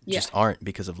 that Yeah. just aren't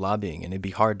because of lobbying, and it'd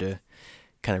be hard to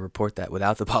kind of report that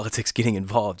without the politics getting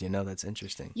involved. That's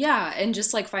interesting. Yeah, and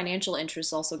just like financial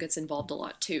interest also gets involved a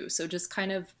lot too. So just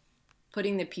kind of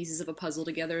putting the pieces of a puzzle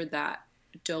together that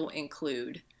don't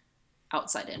include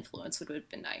outside influence would have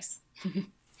been nice.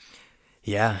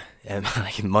 Yeah, and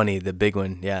like money, the big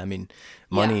one. Yeah, I mean,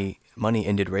 Yeah. money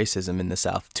ended racism in the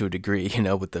South to a degree.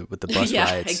 With the bus Yeah,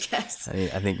 I riots. guess. I mean,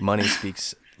 I think money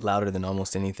speaks louder than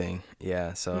almost anything.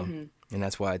 Yeah, so Hmm. and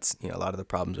that's why it's a lot of the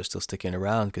problems are still sticking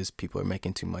around because people are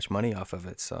making too much money off of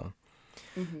it. So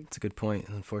Hmm. it's a good point.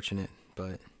 Unfortunate,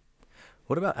 but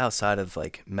what about outside of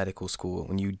like medical school?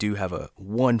 When you do have a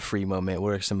one free moment,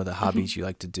 what are some of the hobbies you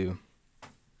like to do?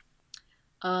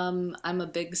 I'm a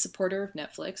big supporter of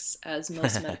Netflix, as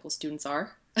most medical students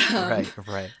are. Um, Right,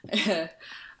 right.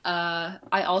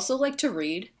 I also like to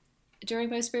read during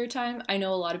my spare time. I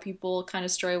know a lot of people kind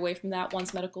of stray away from that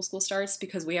once medical school starts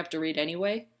because we have to read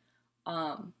anyway.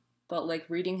 Um, but like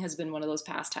reading has been one of those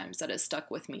pastimes that has stuck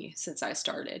with me since I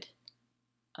started.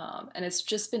 And it's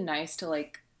just been nice to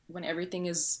like when everything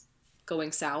is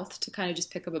going south to kind of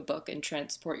just pick up a book and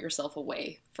transport yourself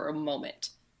away for a moment,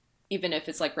 even if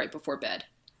it's like right before bed.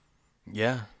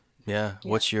 Yeah, yeah. Yeah.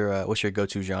 What's your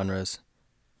go-to genres?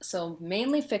 So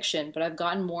mainly fiction, but I've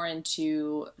gotten more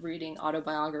into reading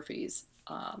autobiographies.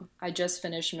 I just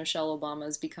finished Michelle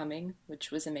Obama's Becoming, which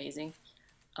was amazing.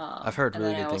 I've heard And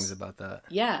really then I good things also, about that.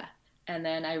 yeah, and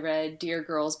then I read Dear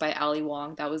Girls by Ali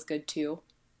Wong. That was good too.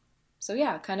 So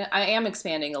yeah, kind of, I am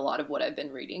expanding a lot of what I've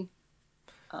been reading.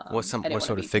 I didn't What want to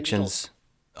sort of be pigeonholed. fictions?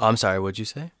 Oh, I'm sorry. What'd you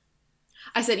say?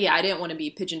 I said, yeah, I didn't want to be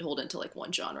pigeonholed into like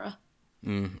one genre.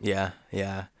 Yeah,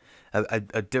 yeah.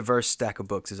 A diverse stack of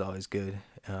books is always good.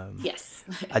 Um, Yes.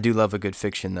 I do love a good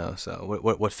fiction though. So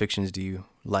what fictions do you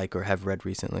like or have read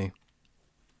recently?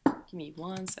 Give me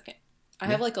 1 second. I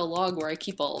have Yeah. like a log where I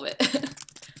keep all of it.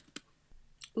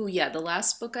 Ooh, yeah, the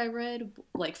last book I read,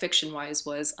 like fiction wise,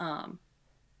 was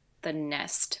The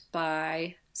Nest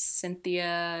by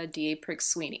Cynthia D'Aprix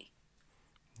Sweeney.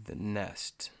 The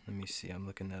Nest. Let me see. I'm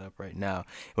looking that up right now.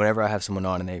 Whenever I have someone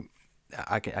on and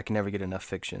I can never get enough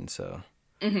fiction. So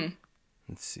Mm-hmm.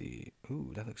 let's see.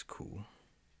 Ooh, that looks cool.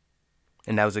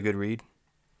 And that was a good read.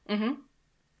 Mm-hmm.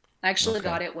 I actually Okay.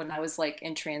 got it when I was like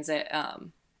in transit.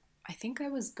 I think I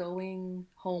was going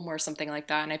home or something like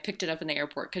that, and I picked it up in the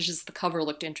airport because just the cover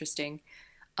looked interesting,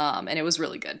 and it was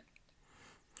really good.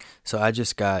 So I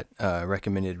just got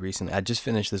recommended recently. I just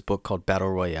finished this book called Battle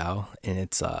Royale, and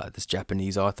it's this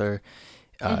Japanese author.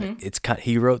 Mm-hmm.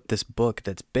 He wrote this book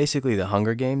that's basically the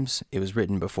Hunger Games. It was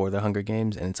written before the Hunger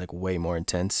Games, and it's like way more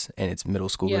intense. And it's middle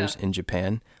Yeah. schoolers in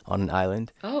Japan on an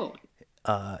island. Oh,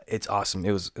 It's awesome.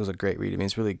 It was a great read. I mean,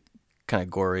 it's really kind of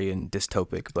gory and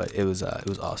dystopic, but it was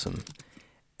awesome.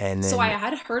 And so I then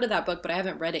had heard of that book, but I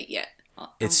haven't read it yet.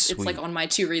 it's It's like sweet. on my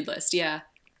to read list. Yeah.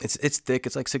 It's thick.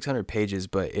 It's like 600 pages,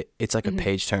 but it's like a Mm-hmm.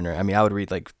 page turner. I mean, I would read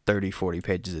like 30, 40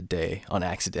 pages a day on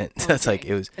accident. Oh, That's like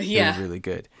dang. it was Yeah. really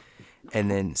good.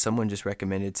 And then someone just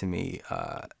recommended to me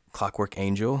Clockwork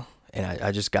Angel, and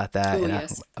I just got that, Oh, and I'm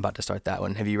yes. about to start that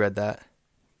one. Have you read that?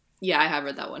 Yeah, I have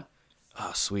read that one.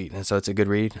 Oh, sweet. And so it's a good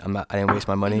read. I didn't waste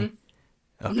my money. Mm-hmm.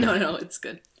 Okay. No, no, it's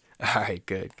good. All right.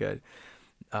 Good. Good.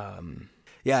 Yeah.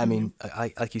 I Mm-hmm. mean,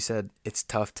 like you said, it's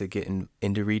tough to get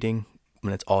into reading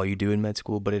when it's all you do in med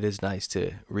school, but it is nice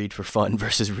to read for fun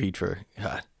versus read for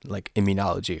like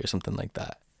immunology or something like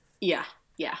that. Yeah.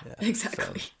 Yeah. Yeah. So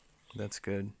Exactly. that's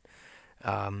good.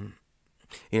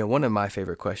 One of my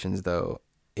favorite questions though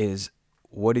is,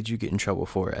 what did you get in trouble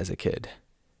for as a kid?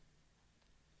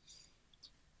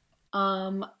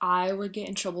 I would get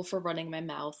in trouble for running my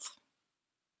mouth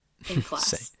in Same.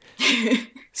 class.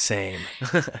 Same.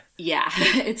 Yeah,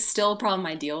 it's still a problem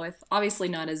I deal with. Obviously,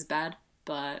 not as bad,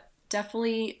 but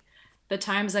definitely the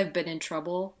times I've been in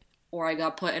trouble or I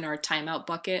got put in our timeout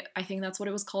bucket, I think that's what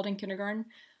it was called in kindergarten.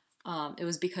 It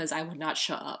was because I would not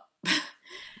shut up.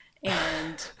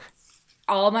 And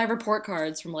all my report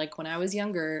cards from like when I was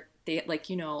younger, they like,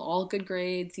 all good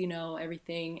grades,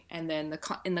 everything. And then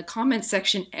in the comments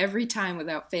section, every time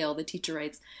without fail, the teacher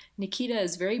writes, Nikita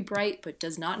is very bright, but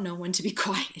does not know when to be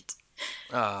quiet.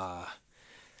 Ah,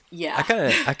 Yeah.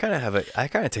 I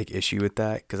kind of take issue with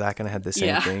that because I kind of had the same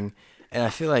Yeah. thing, and I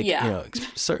feel like Yeah.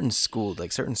 certain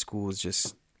schools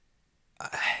just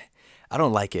I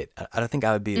don't like it. I don't think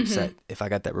I would be Hmm. upset if I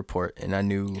got that report and I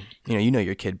knew you know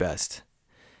your kid best.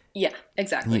 Yeah,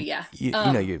 exactly. Yeah. You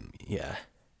know you yeah.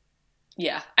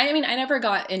 Yeah. I mean, I never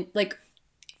got in, like,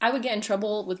 I would get in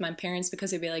trouble with my parents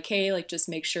because they'd be like, hey, like, just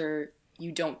make sure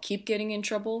you don't keep getting in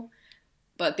trouble.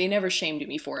 But they never shamed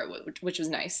me for it, which was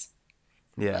nice.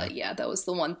 Yeah. But yeah, that was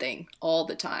the one thing all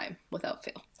the time without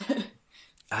fail.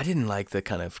 I didn't like the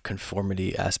kind of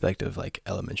conformity aspect of like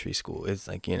elementary school. It's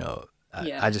like, Yeah.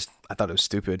 I thought it was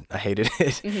stupid. I hated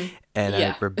it Hmm. and I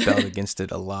Yeah. rebelled against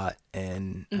it a lot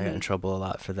and I got in Hmm. trouble a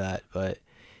lot for that. But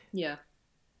Yeah.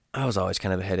 I was always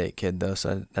kind of a headache kid though,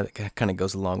 so that kind of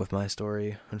goes along with my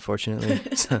story, unfortunately.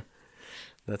 So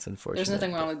that's There's unfortunate.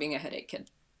 nothing wrong But with being a headache kid.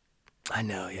 I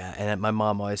know, yeah. And my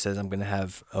mom always says I'm gonna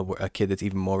have a kid that's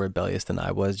even more rebellious than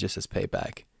I was, just as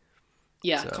payback.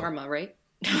 Yeah, So karma, right?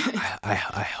 I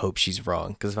hope she's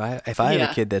wrong, because if I have a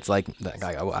Yeah. kid that's like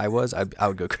I was, I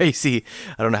would go crazy.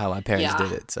 I don't know how my parents Yeah.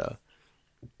 did it. So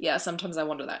Yeah, sometimes I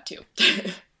wonder that too.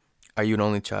 are you an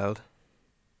only child?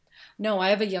 No, I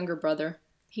have a younger brother.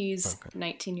 He's Okay.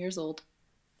 19 years old.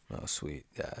 Oh, sweet.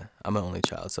 Yeah, I'm an only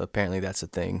child, so apparently that's a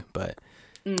thing. But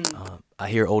Mm, I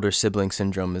hear older sibling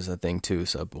syndrome is a thing too.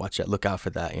 So look out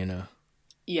for that.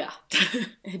 yeah,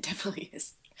 it definitely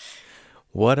is.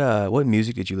 What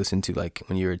music did you listen to like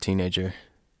when you were a teenager?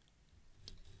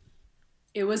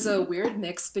 It was a weird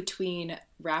mix between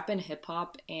rap and hip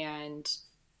hop and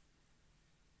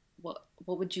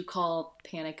what would you call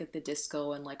Panic at the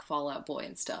Disco and like Fall Out Boy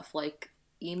and stuff, like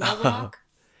emo rock.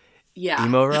 Yeah.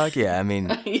 Emo rock? Yeah, I mean,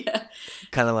 Yeah.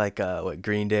 kind of like what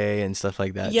Green Day and stuff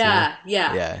like that too. Yeah.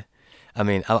 Yeah. Yeah. I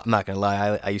mean, I'm not gonna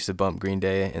lie. I used to bump Green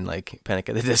Day and like Panic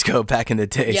at the Disco back in the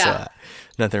day, so Yeah.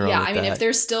 nothing wrong Yeah, with I mean, if that.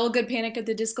 there's still good Panic at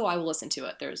the Disco, I will listen to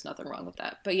it. There's nothing wrong with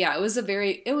that. But yeah, it was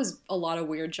a lot of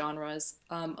weird genres,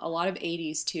 a lot of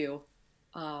 80s too.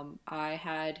 I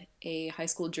had a high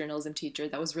school journalism teacher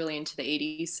that was really into the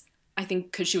 80s. I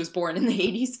think because she was born in the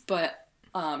 80s, but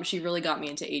she really got me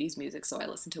into 80s music, so I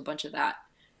listened to a bunch of that.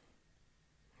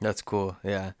 That's cool.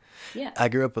 Yeah, Yeah. I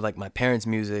grew up with like my parents'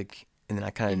 music, and then I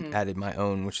kind of Hmm. added my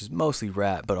own, which is mostly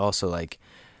rap, but also like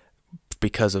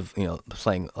because of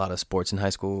playing a lot of sports in high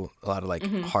school, a lot of like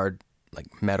Hmm. hard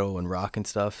like metal and rock and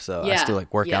stuff. So I Yeah. still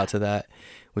like work Yeah. out to that,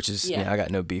 which is Yeah. I got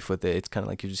no beef with it. It's kind of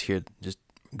like you just hear just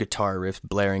guitar riffs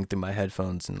blaring through my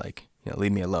headphones and like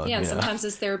leave me alone. Yeah, and sometimes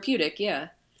it's therapeutic. Yeah.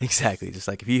 Exactly. Just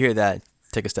like if you hear that,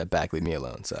 take a step back, leave me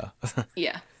alone. So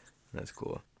Yeah. that's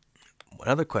cool.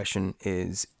 Another question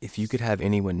is, if you could have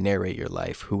anyone narrate your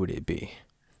life, who would it be?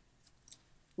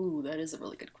 Ooh, that is a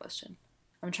really good question.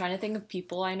 I'm trying to think of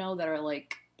people I know that are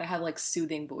like that have like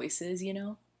soothing voices,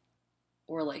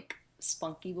 or like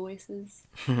spunky voices.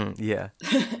 Yeah,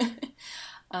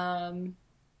 um,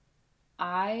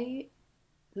 I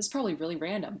this is probably really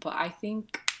random, but I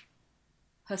think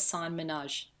Hassan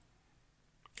Minaj.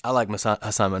 I like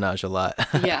Hassan Minaj a lot.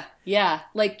 Yeah, yeah.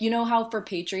 Like how for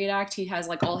Patriot Act he has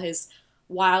like all his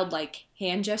wild like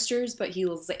hand gestures, but he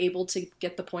was able to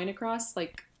get the point across.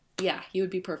 Like, yeah, he would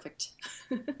be perfect.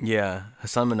 Yeah,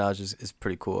 Hassan Minaj is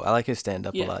pretty cool. I like his stand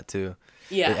up a Yeah, lot too.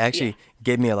 It yeah, yeah, actually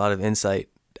gave me a lot of insight.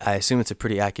 I assume it's a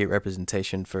pretty accurate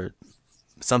representation for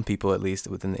some people, at least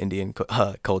within the Indian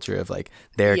culture, of like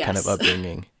their kind of yes.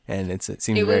 upbringing, and it seems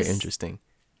It very was interesting.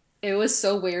 it was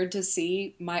so weird to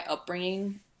see my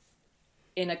upbringing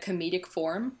in a comedic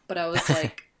form, but I was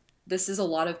like, this is a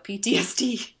lot of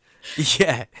PTSD.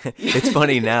 Yeah, it's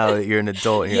funny now that you're an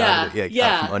adult and you're out Yeah, of it,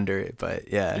 out from yeah, under it.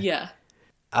 But yeah, yeah.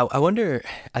 I wonder.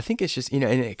 I think it's just and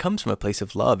it comes from a place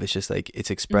of love. It's just like it's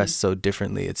Hmm. expressed so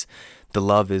differently. It's the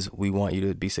love is we want you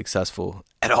to be successful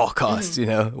at all costs.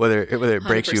 Hmm. Whether it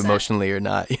breaks you 100%. emotionally or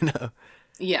not.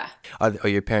 Yeah. Are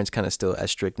your parents kind of still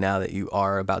as strict now that you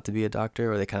are about to be a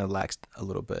doctor, or they kind of laxed a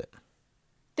little bit?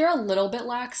 They're a little bit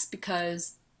lax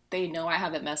because they know I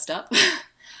haven't messed up.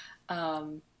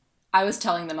 I was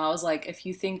telling them, I was like, if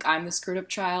you think I'm the screwed up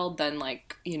child, then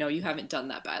like, you haven't done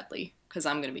that badly because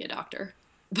I'm going to be a doctor.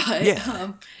 But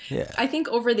Yeah, yeah. I think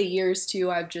over the years too,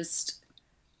 I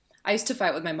used to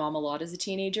fight with my mom a lot as a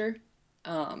teenager,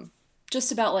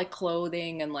 just about like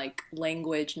clothing and like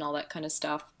language and all that kind of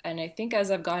stuff. And I think as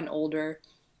I've gotten older,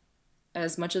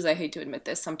 as much as I hate to admit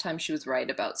this, sometimes she was right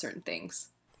about certain things.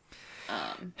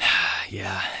 Um,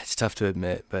 Yeah, it's tough to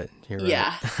admit, but you're right.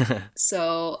 yeah.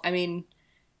 So, I mean,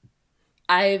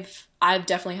 I've I've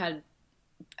definitely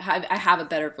I have a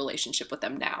better relationship with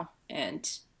them now, and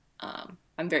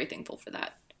I'm very thankful for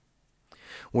that.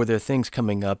 Were there things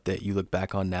coming up that you look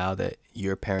back on now that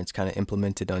your parents kind of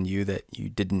implemented on you that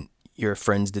your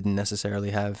friends didn't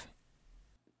necessarily have?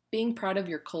 Being proud of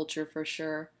your culture for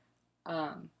sure.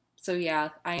 So yeah,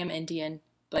 I am Indian,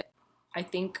 but I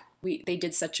think they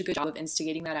did such a good job of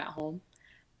instigating that at home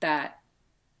that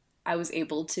I was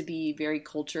able to be very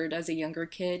cultured as a younger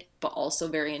kid, but also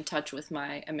very in touch with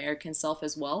my American self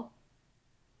as well.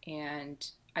 And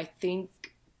I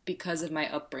think because of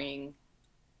my upbringing,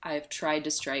 I've tried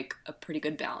to strike a pretty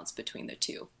good balance between the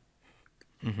two.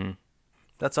 Hmm.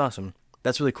 That's awesome.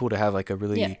 That's really cool to have like a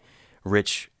Yeah, really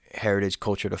rich heritage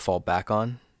culture to fall back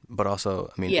on. But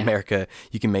also, I mean, yeah, America,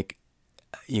 you can make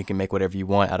whatever you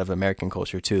want out of American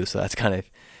culture too. So that's kind of,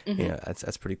 hmm,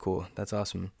 that's pretty cool. That's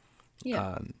awesome. yeah.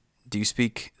 Um, do you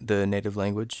speak the native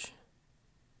language?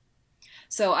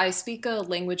 So I speak a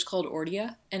language called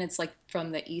Ordia, and it's like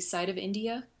from the east side of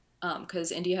India,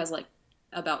 because India has like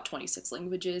about 26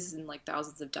 languages and like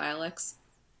thousands of dialects.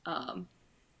 Um,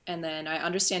 and then I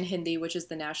understand Hindi, which is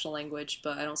the national language,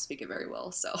 but I don't speak it very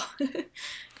well. So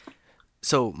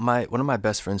So my one of my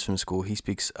best friends from school, he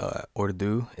speaks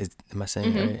Urdu. Am I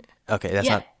saying it hmm, right? Okay,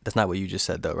 yeah, that's not what you just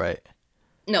said though, right?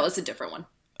 no, it's a different one.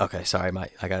 Okay, sorry,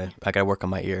 I gotta work on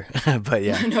my ear. But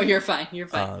yeah. No, you're fine. You're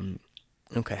fine. Um,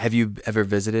 okay. Have you ever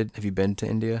visited? Have you been to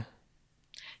India?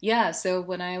 Yeah, so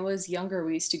when I was younger,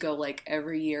 we used to go like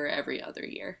every year, every other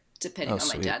year, Oh, depending on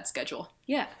my sweet. dad's schedule.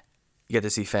 Yeah. You get to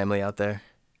see family out there.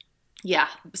 Yeah.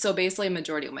 So basically, a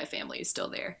majority of my family is still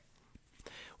there.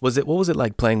 What was it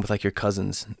like playing with like your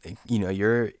cousins? You know,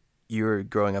 you're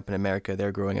growing up in America,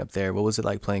 they're growing up there. What was it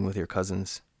like playing with your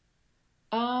cousins?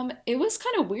 It was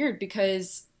kind of weird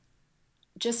because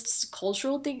just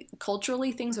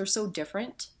culturally things are so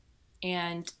different,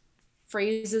 and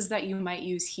phrases that you might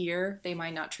use here, they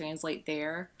might not translate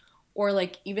there. Or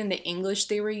like even the English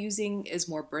they were using is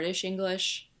more British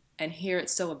English, and here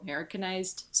it's so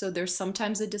Americanized. So there's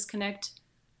sometimes a disconnect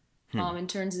Hmm.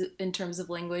 in terms of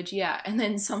language. Yeah, and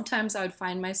then sometimes I would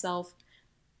find myself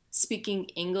speaking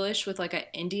English with like an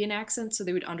Indian accent so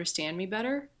they would understand me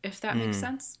better, if that makes Mm.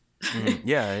 sense. Mm.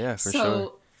 Yeah, yeah, for sure.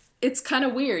 So it's kind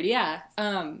of weird, yeah.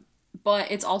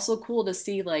 But it's also cool to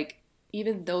see like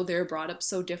even though they're brought up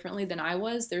so differently than I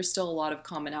was, there's still a lot of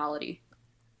commonality.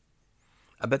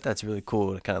 I bet that's really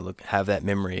cool to kind of have that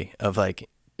memory of like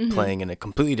Hmm. playing in a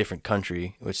completely different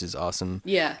country, which is awesome.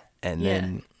 Yeah, And yeah.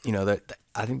 then,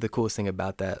 I think the coolest thing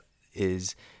about that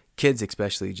is kids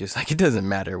especially just like it doesn't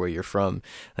matter where you're from.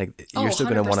 Like Oh, you're still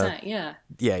going to want to 100%.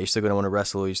 Yeah, you're still going to want to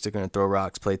wrestle, you're still going to throw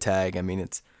rocks, play tag. I mean,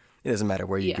 it doesn't matter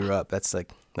where you yeah, grew up. That's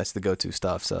the go-to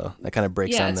stuff. So that kind of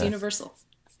breaks yeah. down It's the universal.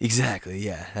 exactly,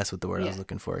 yeah. That's what the word I Yeah. was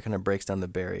looking for. It kind of breaks down the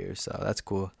barriers. So that's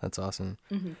cool. That's awesome.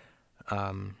 Hmm.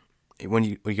 Um, when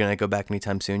are you gonna go back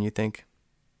anytime soon? You think?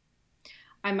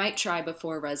 I might try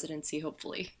before residency,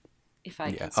 hopefully, if I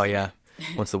Yeah. can Oh swing yeah.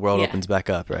 it. Once the world Yeah. opens back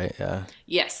up, right? Yeah.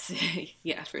 Yes.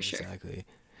 Yeah, for sure. Exactly.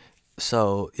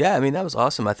 So yeah, I mean that was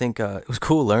awesome. I think it was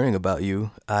cool learning about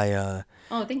you.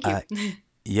 Oh, thank you. I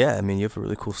yeah, I mean you have a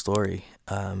really cool story.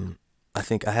 I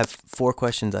think I have four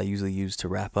questions I usually use to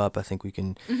wrap up. I think we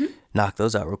can Hmm. knock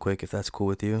those out real quick if that's cool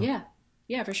with you. Yeah.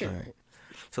 Yeah, for All sure. right.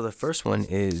 So the first one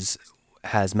is,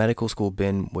 has medical school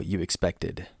been what you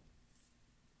expected?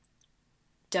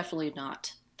 Definitely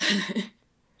not.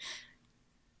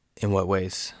 In what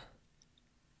ways?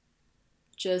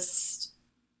 Just,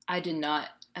 I did not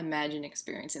imagine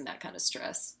experiencing that kind of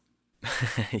stress.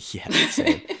 Yeah,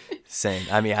 same. Same.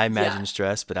 I mean, I Yeah. imagine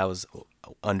stress, but I was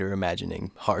under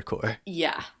imagining hardcore.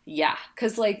 Yeah. Yeah.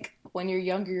 Because, like, when you're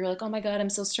younger, you're like, oh my God, I'm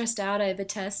so stressed out. I have a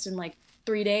test in like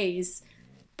 3 days.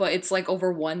 But it's like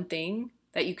over one thing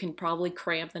that you can probably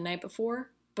cram the night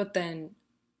before. But then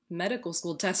medical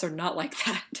school tests are not like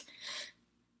that.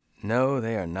 No,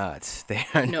 they are not. They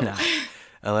are No. not.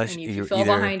 Unless And if you you're fall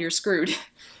either, behind, you're screwed.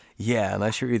 yeah,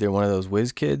 unless you're either one of those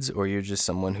whiz kids or you're just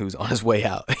someone who's on his way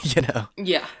out, you know?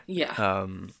 Yeah. Yeah.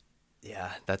 Um,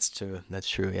 yeah, that's true. That's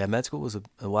true. Yeah, med school was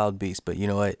a wild beast, but you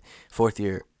know what? Fourth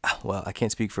year, well, I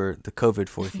can't speak for the COVID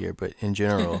fourth year, but in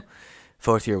general,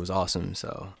 fourth year was awesome.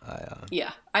 So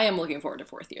Yeah. I am looking forward to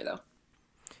fourth year, though.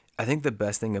 I think the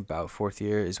best thing about fourth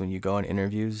year is when you go on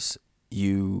interviews,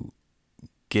 you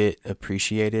get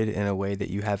appreciated in a way that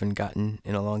you haven't gotten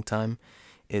in a long time.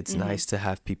 It's Hmm. nice to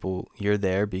have people, you're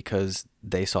there because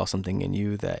they saw something in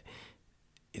you that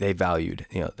they valued.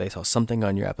 You know, they saw something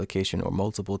on your application or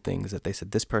multiple things that they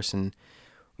said, this person,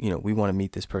 we want to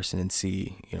meet this person and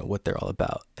see, what they're all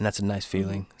about. And that's a nice Hmm.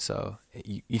 feeling. So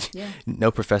Yeah.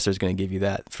 no professor is going to give you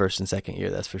that first and second year,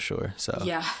 that's for sure. So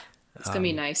Yeah. It's gonna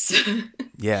be nice.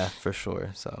 Yeah, for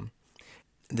sure. So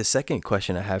the second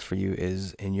question I have for you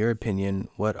is, in your opinion,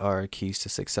 what are keys to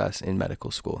success in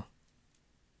medical school?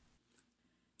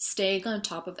 Staying on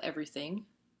top of everything,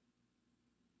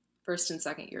 first and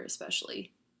second year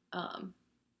especially. Um,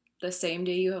 the same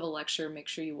day you have a lecture, make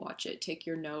sure you watch it, take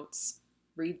your notes,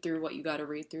 read through what you got to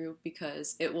read through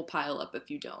because it will pile up if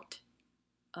you don't.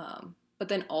 But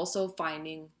then also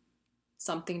finding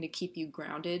something to keep you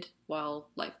grounded while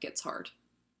life gets hard.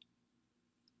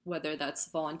 Whether that's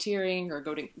volunteering or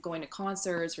going to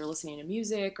concerts or listening to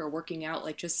music or working out,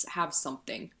 like just have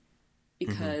something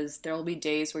Hmm. because there will be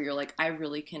days where you're like, I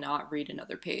really cannot read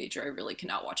another page or I really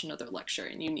cannot watch another lecture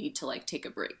and you need to like take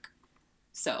a break.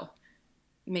 So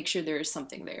make sure there is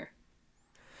something there.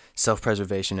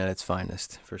 Self-preservation at its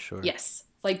finest, for sure. Yes.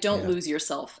 Like don't Yeah. lose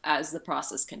yourself as the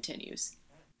process continues.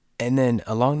 And then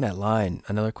along that line,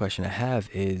 another question I have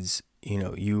is,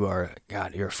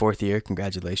 God, you're a fourth year,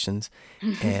 congratulations.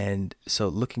 And so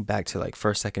looking back to like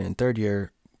first, second, and third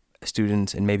year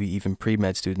students and maybe even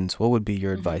pre-med students, what would be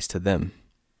your Mm-hmm. advice to them?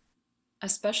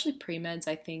 Especially pre-meds,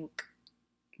 I think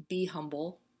be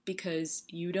humble because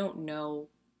you don't know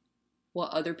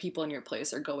what other people in your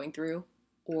place are going through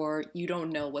or you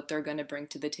don't know what they're going to bring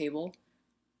to the table.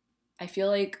 I feel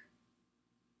like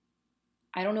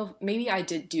I don't know, maybe I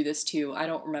did do this too. I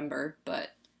don't remember,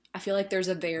 but I feel like there's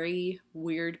a very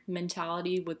weird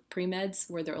mentality with pre-meds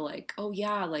where they're like, "Oh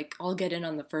yeah, like I'll get in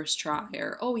on the first try,"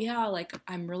 or "Oh yeah, like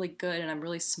I'm really good and I'm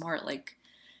really smart, like,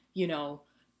 you know,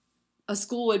 a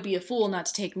school would be a fool not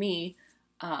to take me."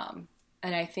 Um,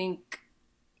 and I think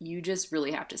you just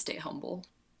really have to stay humble.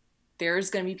 There's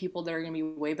going to be people that are going to be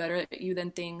way better at you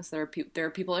than things. There are people that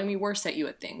are going to be worse at you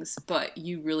at things, but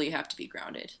you really have to be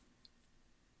grounded.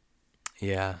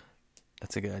 Yeah,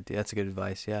 that's a good idea. That's a good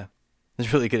advice. Yeah.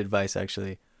 That's really good advice,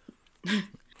 actually.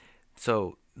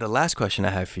 So the last question I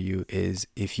have for you is,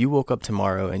 if you woke up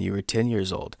tomorrow and you were 10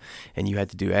 years old and you had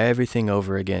to do everything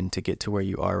over again to get to where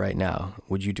you are right now,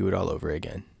 would you do it all over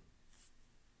again?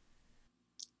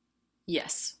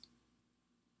 Yes.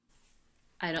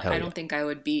 Hell I yeah. don't think I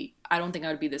don't think I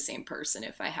would be the same person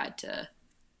if I had to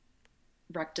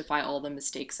rectify all the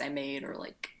mistakes I made or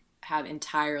like have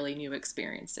entirely new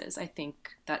experiences. I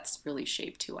think that's really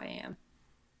shaped who I am.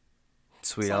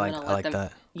 Sweet. So I I'm like gonna I let like them,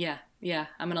 that. yeah,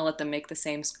 I'm gonna let them make the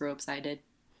same screw ups I did.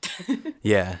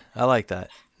 Yeah, I like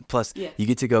that. Plus, Yeah, you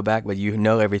get to go back, but you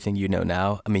know everything you know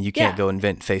now. I mean, you can't yeah, go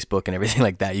invent Facebook and everything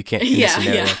like that. You can't in this yeah,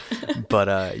 yeah. scenario,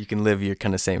 but you can live your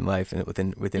kind of same life and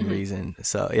within Hmm. reason.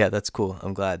 So yeah, that's cool.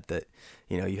 I'm glad that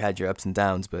you had your ups and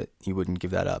downs, but you wouldn't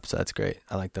give that up. So that's great.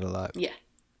 I like that a lot. Yeah.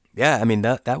 Yeah, I mean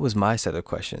that was my set of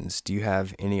questions. Do you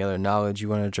have any other knowledge you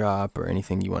want to drop or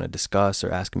anything you want to discuss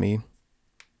or ask me?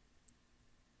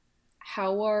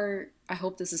 How are I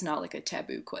hope this is not like a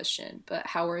taboo question, but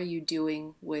how are you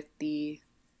doing with the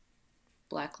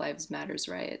Black Lives Matters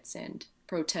riots and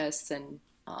protests and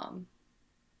um,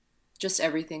 just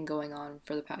everything going on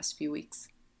for the past few weeks?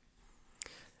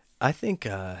 I think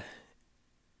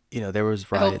there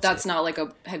was I hope riots. that's not like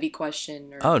a heavy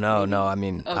question or Oh no, no. I maybe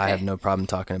mean, I have okay. no problem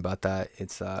talking about that.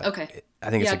 Okay. I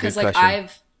think it's Yeah, a good cuz like question.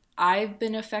 I've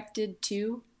been affected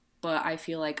too, but I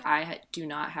feel like do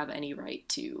not have any right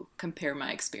to compare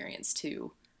my experience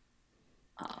to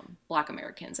Black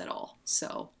Americans at all.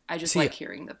 So I just See, like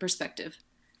hearing the perspective.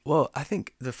 well, I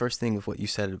think the first thing of what you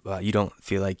said about you don't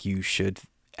feel like you should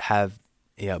have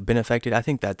been affected. I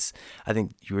think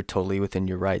you were totally within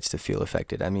your rights to feel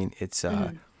affected. I mean,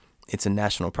 Hmm. it's a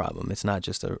national problem. It's not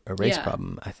just a race Yeah.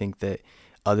 problem. I think that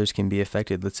others can be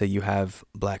affected. Let's say you have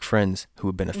black friends who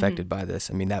have been Hmm. affected by this.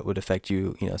 I mean, that would affect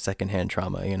you, secondhand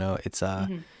trauma, it's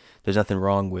Hmm. there's nothing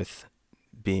wrong with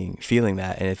feeling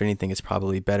that, and if anything it's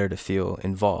probably better to feel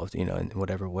involved, in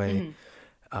whatever way. Hmm.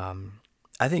 Um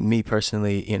I think me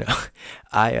personally,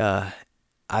 I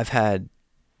I've had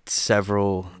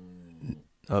several.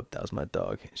 Oh, that was my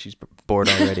dog. She's bored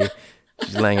already.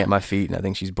 She's laying at my feet, and I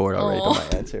think she's bored already by Oh. my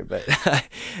answer. But,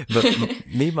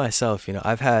 me myself,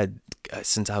 I've had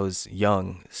since I was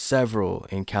young several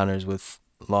encounters with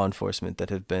law enforcement that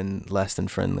have been less than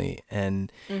friendly,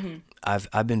 and Hmm.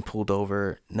 I've been pulled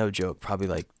over. No joke, probably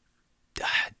like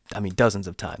I mean dozens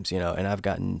of times, and I've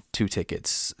gotten 2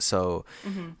 tickets. So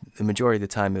Hmm. the majority of the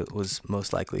time, it was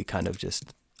most likely kind of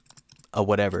just a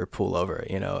whatever pullover,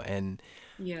 and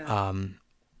Yeah. um,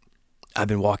 I've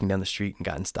been walking down the street and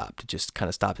gotten stopped, just kind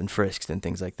of stopped and frisked and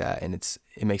things like that, and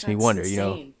it makes me That's wonder,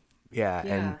 insane. yeah. And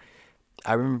Yeah.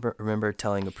 I remember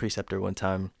telling a preceptor one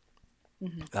time,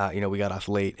 We got off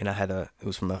late, and it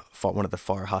was from one of the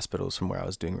far hospitals from where I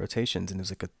was doing rotations, and it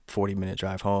was like a 40-minute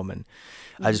drive home, and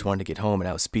I just wanted to get home, and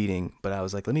I was speeding, but I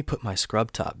was like, let me put my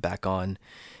scrub top back on,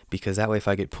 because that way if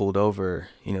I get pulled over,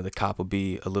 the cop will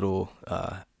be a little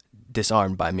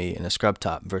disarmed by me in a scrub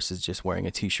top versus just wearing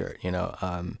a t-shirt.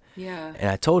 Yeah. And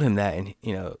I told him that, and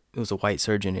it was a white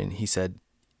surgeon, and he said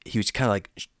he was kind of like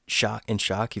shock.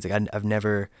 He's like, I've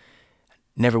never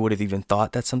would have even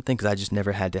thought that's something, because I just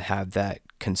never had to have that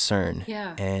concern.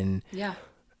 Yeah. And Yeah.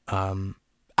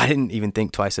 I didn't even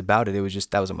think twice about it. It was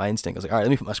just, that was my instinct. I was like, all right,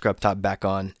 let me put my scrub top back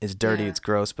on. It's dirty, it's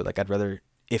gross, but like I'd rather,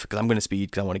 because I'm going to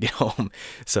speed because I want to get home.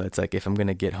 So it's like, if I'm going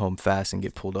to get home fast and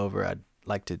get pulled over, I'd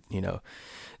like to,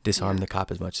 disarm the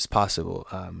cop as much as possible.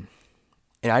 And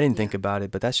I didn't think about it,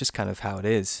 but that's just kind of how it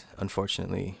is,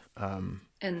 unfortunately.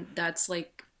 And that's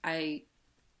like, I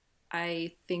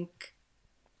think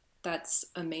that's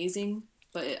amazing,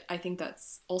 but I think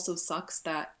that's also sucks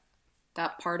that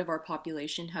that part of our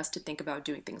population has to think about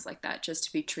doing things like that just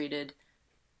to be treated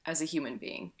as a human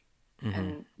being. Mm-hmm.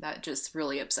 And that just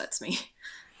really upsets me.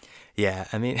 Yeah,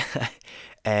 I mean,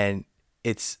 and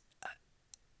it's,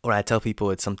 when I tell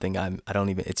people it's something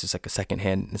it's just like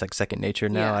it's like second nature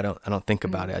now. Yeah. I don't think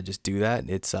about it. I just do that.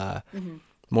 It's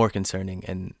more concerning.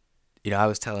 And, I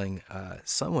was telling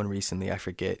someone recently, I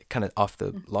forget, kind of off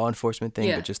the law enforcement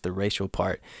thing, but just the racial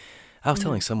part. I was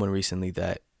telling someone recently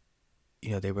that,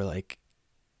 they were like,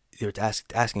 they were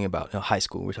asking about high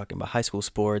school. We were talking about high school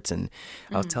sports, and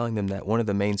I was telling them that one of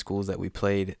the main schools that we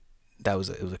played, it was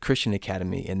a Christian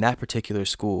academy, and that particular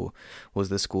school was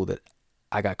the school that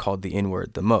I got called the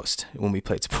N-word the most when we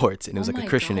played sports, and it was like a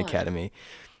Christian academy.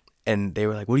 And they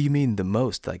were like, what do you mean the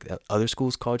most? Like, other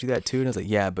schools called you that too? And I was like,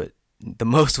 yeah, but the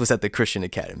most was at the Christian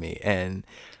academy. And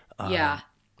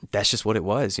that's just what it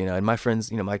was, and my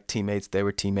friends, my teammates, they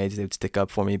were teammates, they would stick up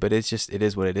for me, but it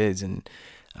is what it is. And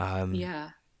I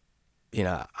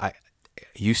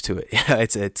used to it.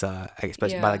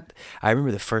 Especially I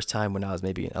remember the first time when I was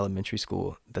maybe in elementary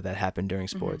school that happened during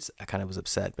sports. I kind of was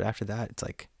upset, but after that, it's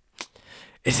like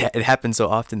it happened so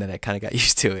often that I kind of got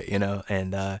used to it,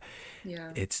 and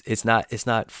it's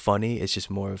not funny. It's just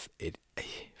more of it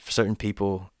for certain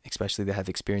people, especially that have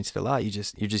experienced it a lot. You're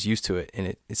just used to it,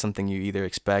 and it's something you either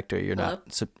expect or you're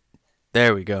not. So,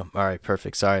 there we go. All right,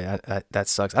 perfect. Sorry, that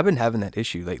sucks. I've been having that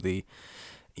issue lately.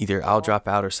 Either I'll drop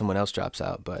out or someone else drops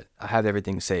out, but I have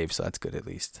everything saved, so that's good at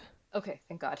least. Okay,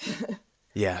 thank God.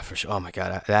 Yeah, for sure. Oh my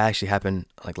God, that actually happened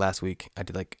like last week. I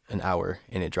did like an hour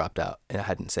and it dropped out, and I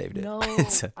hadn't saved it. No,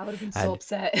 so I would have been so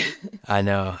upset. I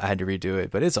know, I had to redo it,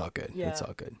 but it's all good. Yeah. It's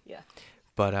all good. Yeah.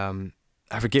 But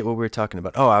I forget what we were talking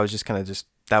about. Oh, I was just kind of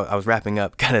I was wrapping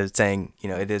up, kind of saying,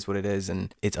 it is what it is,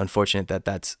 and it's unfortunate that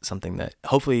that's something that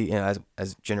hopefully, as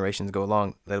generations go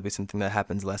along, that'll be something that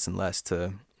happens less and less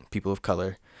to people of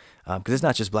color, because it's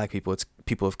not just black people, it's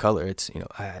people of color. It's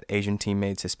I had Asian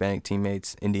teammates, Hispanic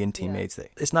teammates, Indian teammates.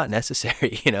 It's not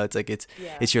necessary. It's like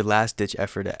it's your last ditch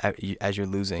effort as you're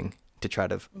losing to try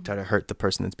to hurt the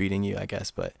person that's beating you, I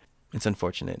guess. But it's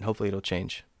unfortunate, and hopefully it'll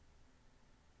change.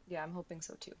 Yeah, I'm hoping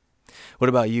so too. What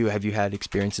about you? Have you had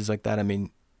experiences like that? I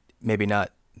mean, maybe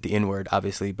not the N-word,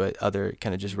 obviously, but other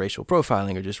kind of just racial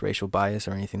profiling or just racial bias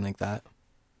or anything like that?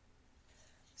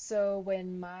 So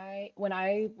when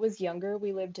I was younger,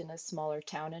 we lived in a smaller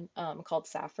town called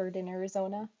Safford in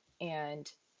Arizona,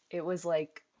 and it was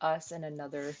like us and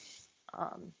another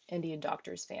Indian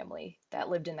doctor's family that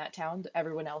lived in that town.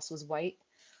 Everyone else was white.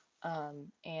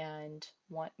 And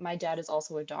my dad is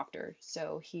also a doctor,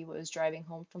 so he was driving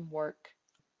home from work,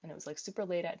 and it was like super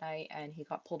late at night, and he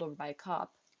got pulled over by a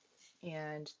cop,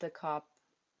 and the cop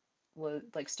was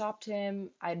like stopped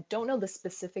him. I don't know the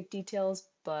specific details,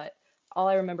 but all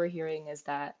I remember hearing is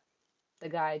that the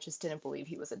guy just didn't believe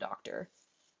he was a doctor,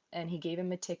 and he gave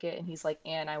him a ticket, and he's like,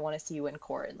 "Ann, I want to see you in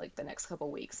court in like the next couple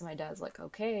weeks." And my dad's like,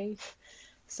 "Okay."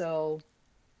 So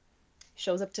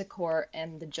shows up to court,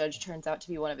 and the judge turns out to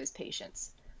be one of his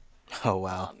patients. Oh,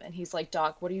 wow. And he's like,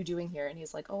 "Doc, what are you doing here?" And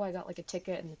he's like, "Oh, I got like a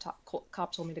ticket, and the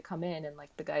cop told me to come in." And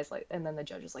like the guy's like, and then the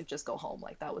judge is like, "Just go home.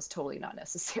 Like that was totally not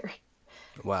necessary."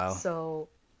 Wow. So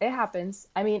it happens.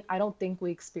 I mean, I don't think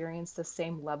we experience the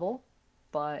same level,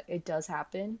 but it does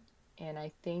happen. And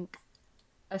I think,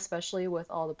 especially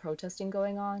with all the protesting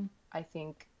going on, I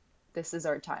think this is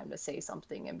our time to say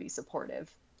something and be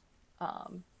supportive,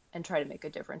 and try to make a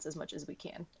difference as much as we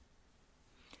can.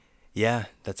 Yeah,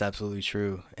 that's absolutely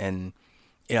true. And,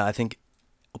 I think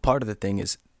part of the thing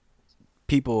is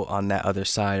people on that other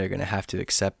side are going to have to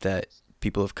accept that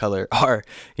people of color are,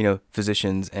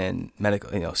 physicians and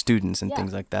medical, students and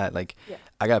things like that. Like,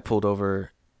 I got pulled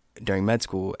over during med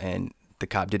school, and the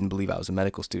cop didn't believe I was a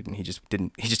medical student. He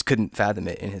just couldn't fathom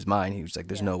it in his mind. He was like,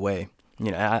 there's Yeah. no way.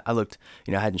 I looked,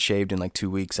 I hadn't shaved in like 2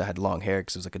 weeks. I had long hair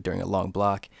because it was like during a long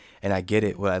block, and I get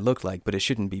it what I look like, but it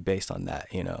shouldn't be based on that,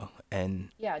 and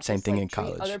Yeah, same just thing like in treat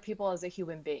college. other people as a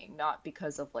human being, not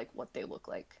because of like what they look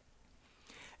like.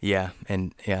 Yeah,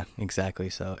 and yeah, exactly.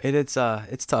 So it's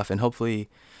tough, and hopefully,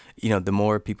 the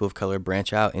more people of color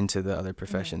branch out into the other Hmm.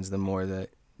 professions, the more that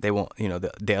they won't,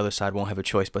 the other side won't have a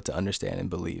choice but to understand and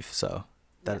believe. So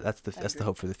Yeah, I that's the agree.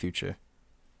 hope for the future.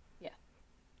 Yeah.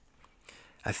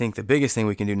 I think the biggest thing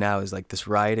we can do now is like this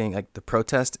rioting, like the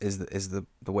protest is the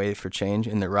way for change,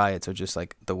 and the riots are just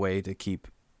like the way to keep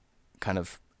kind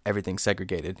of everything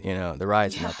segregated. The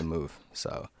riots are Yeah. not the move.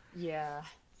 So Yeah.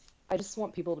 I just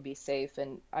want people to be safe,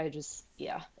 and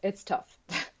yeah, it's tough.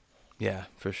 yeah,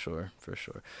 for sure, for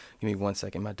sure. Give me 1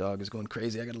 second. My dog is going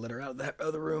crazy. I gotta let her out of that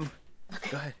other room.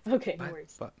 Go ahead. Okay, no Bye.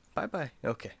 worries. Bye. Bye. Bye.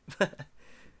 Okay.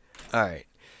 All right.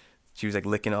 She was like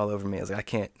licking all over me. I was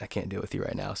like, I can't deal with you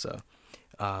right now. So,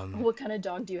 What kind of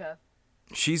dog do you have?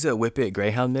 she's a Whippet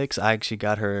Greyhound mix. I actually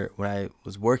got her when I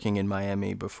was working in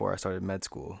Miami before I started med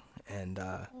school, and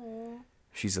Oh,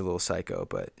 she's a little psycho,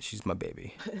 but she's my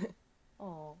baby.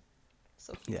 oh,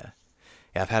 so cute. Yeah.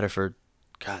 Yeah. I've had her for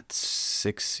God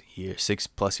 6 years,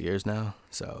 6+ years now.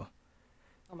 So,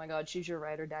 Oh my God, she's your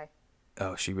ride or die.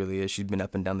 oh, she really is. She's been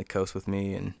up and down the coast with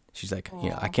me, and she's like,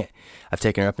 I Oh. can't. I've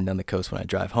taken her up and down the coast when I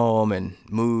drive home and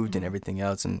moved and Hmm. everything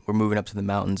else, and we're moving up to the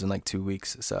mountains in like 2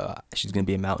 weeks, so she's gonna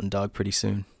be a mountain dog pretty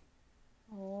soon.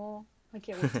 Oh, I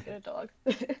can't wait to get a dog.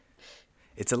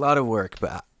 It's a lot of work,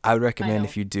 but I would I recommend know.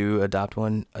 if you do adopt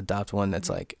one that's Mhm.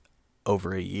 like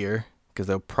over a year, because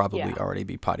they'll probably Yeah, already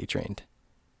be potty trained.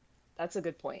 that's a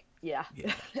good point. Yeah.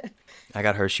 Yeah, I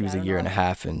got her. She Yeah, was I a don't year know. and a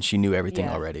half, and she knew everything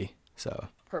Yeah, already. So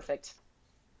perfect.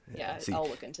 yeah, Yeah, see, I'll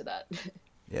look into that.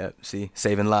 yeah, see,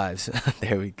 saving lives.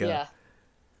 There we go. Yeah.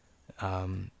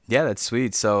 Yeah, that's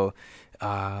sweet. So,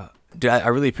 dude, I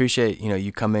really appreciate,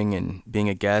 you coming and being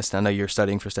a guest. I know you're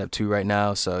studying for step 2 right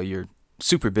now, so you're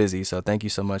super busy. So thank you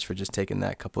so much for just taking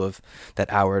that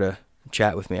hour to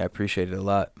chat with me. I appreciate it a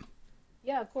lot.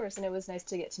 Yeah, of course. And it was nice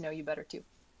to get to know you better too.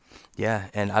 Yeah,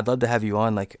 and I'd love to have you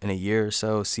on like in a year or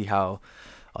so, see how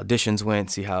auditions went,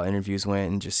 see how interviews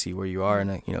went, and just see where you are Hmm.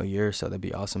 in a year or so. That'd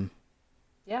be awesome.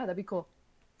 Yeah, that'd be cool.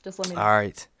 Just let me All know.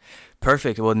 right.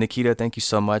 Perfect. Well, Nikita, thank you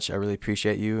so much. I really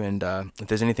appreciate you. And if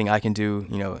there's anything I can do,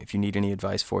 if you need any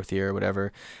advice 4th year or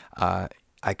whatever, uh,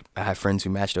 I have friends who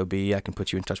matched OB. I can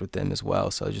put you in touch with them as well.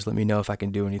 So just let me know if I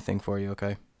can do anything for you,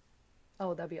 okay?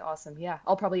 Oh, that'd be awesome. Yeah,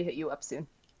 I'll probably hit you up soon.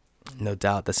 No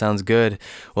doubt. That sounds good.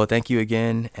 Well, thank you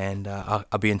again, and I'll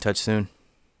be in touch soon.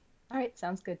 All right,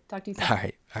 sounds good. Talk to you soon. All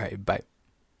right. All right. Bye.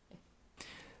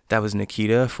 That was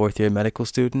Nikita, 4th year medical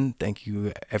student. Thank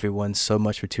you, everyone, so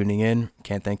much for tuning in.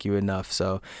 Can't thank you enough.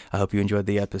 So I hope you enjoyed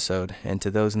the episode. And to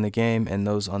those in the game and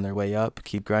those on their way up,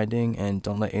 keep grinding and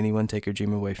don't let anyone take your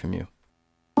dream away from you.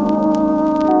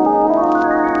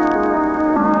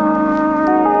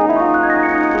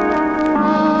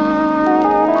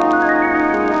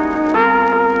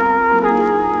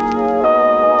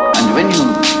 And when you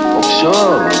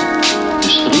observe the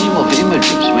stream of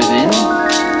images within,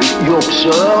 you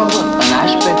observe an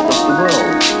aspect of the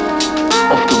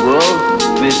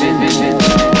world within.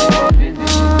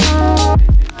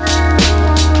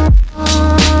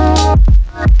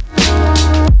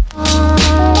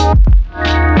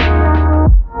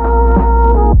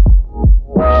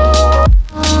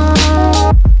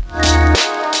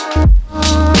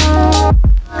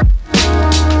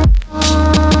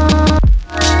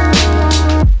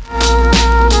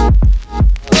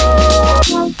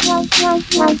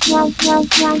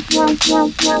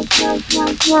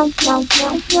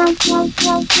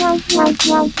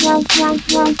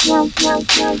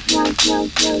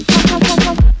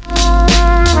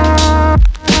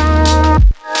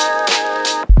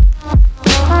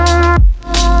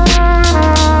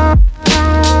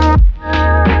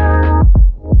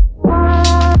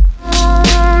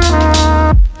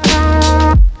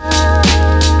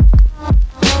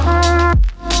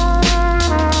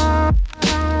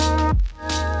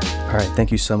 All right,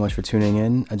 thank you so much for tuning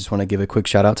in. I just want to give a quick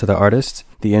shout out to the artist.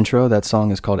 The intro, that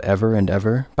song is called Ever and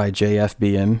Ever by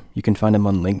JFBM. You can find him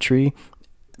on Linktree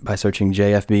by searching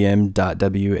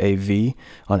jfbm.wav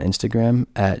on Instagram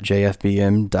at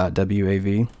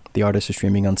jfbm.wav. The artist is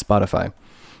streaming on Spotify.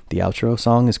 The outro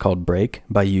song is called Break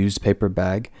by Used Paper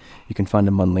Bag. You can find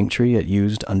him on Linktree at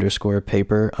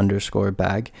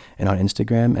used_paper_bag and on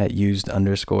Instagram at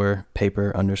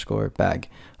used_paper_bag.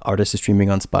 Artist is streaming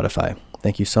on Spotify.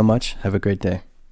 Thank you so much. Have a great day.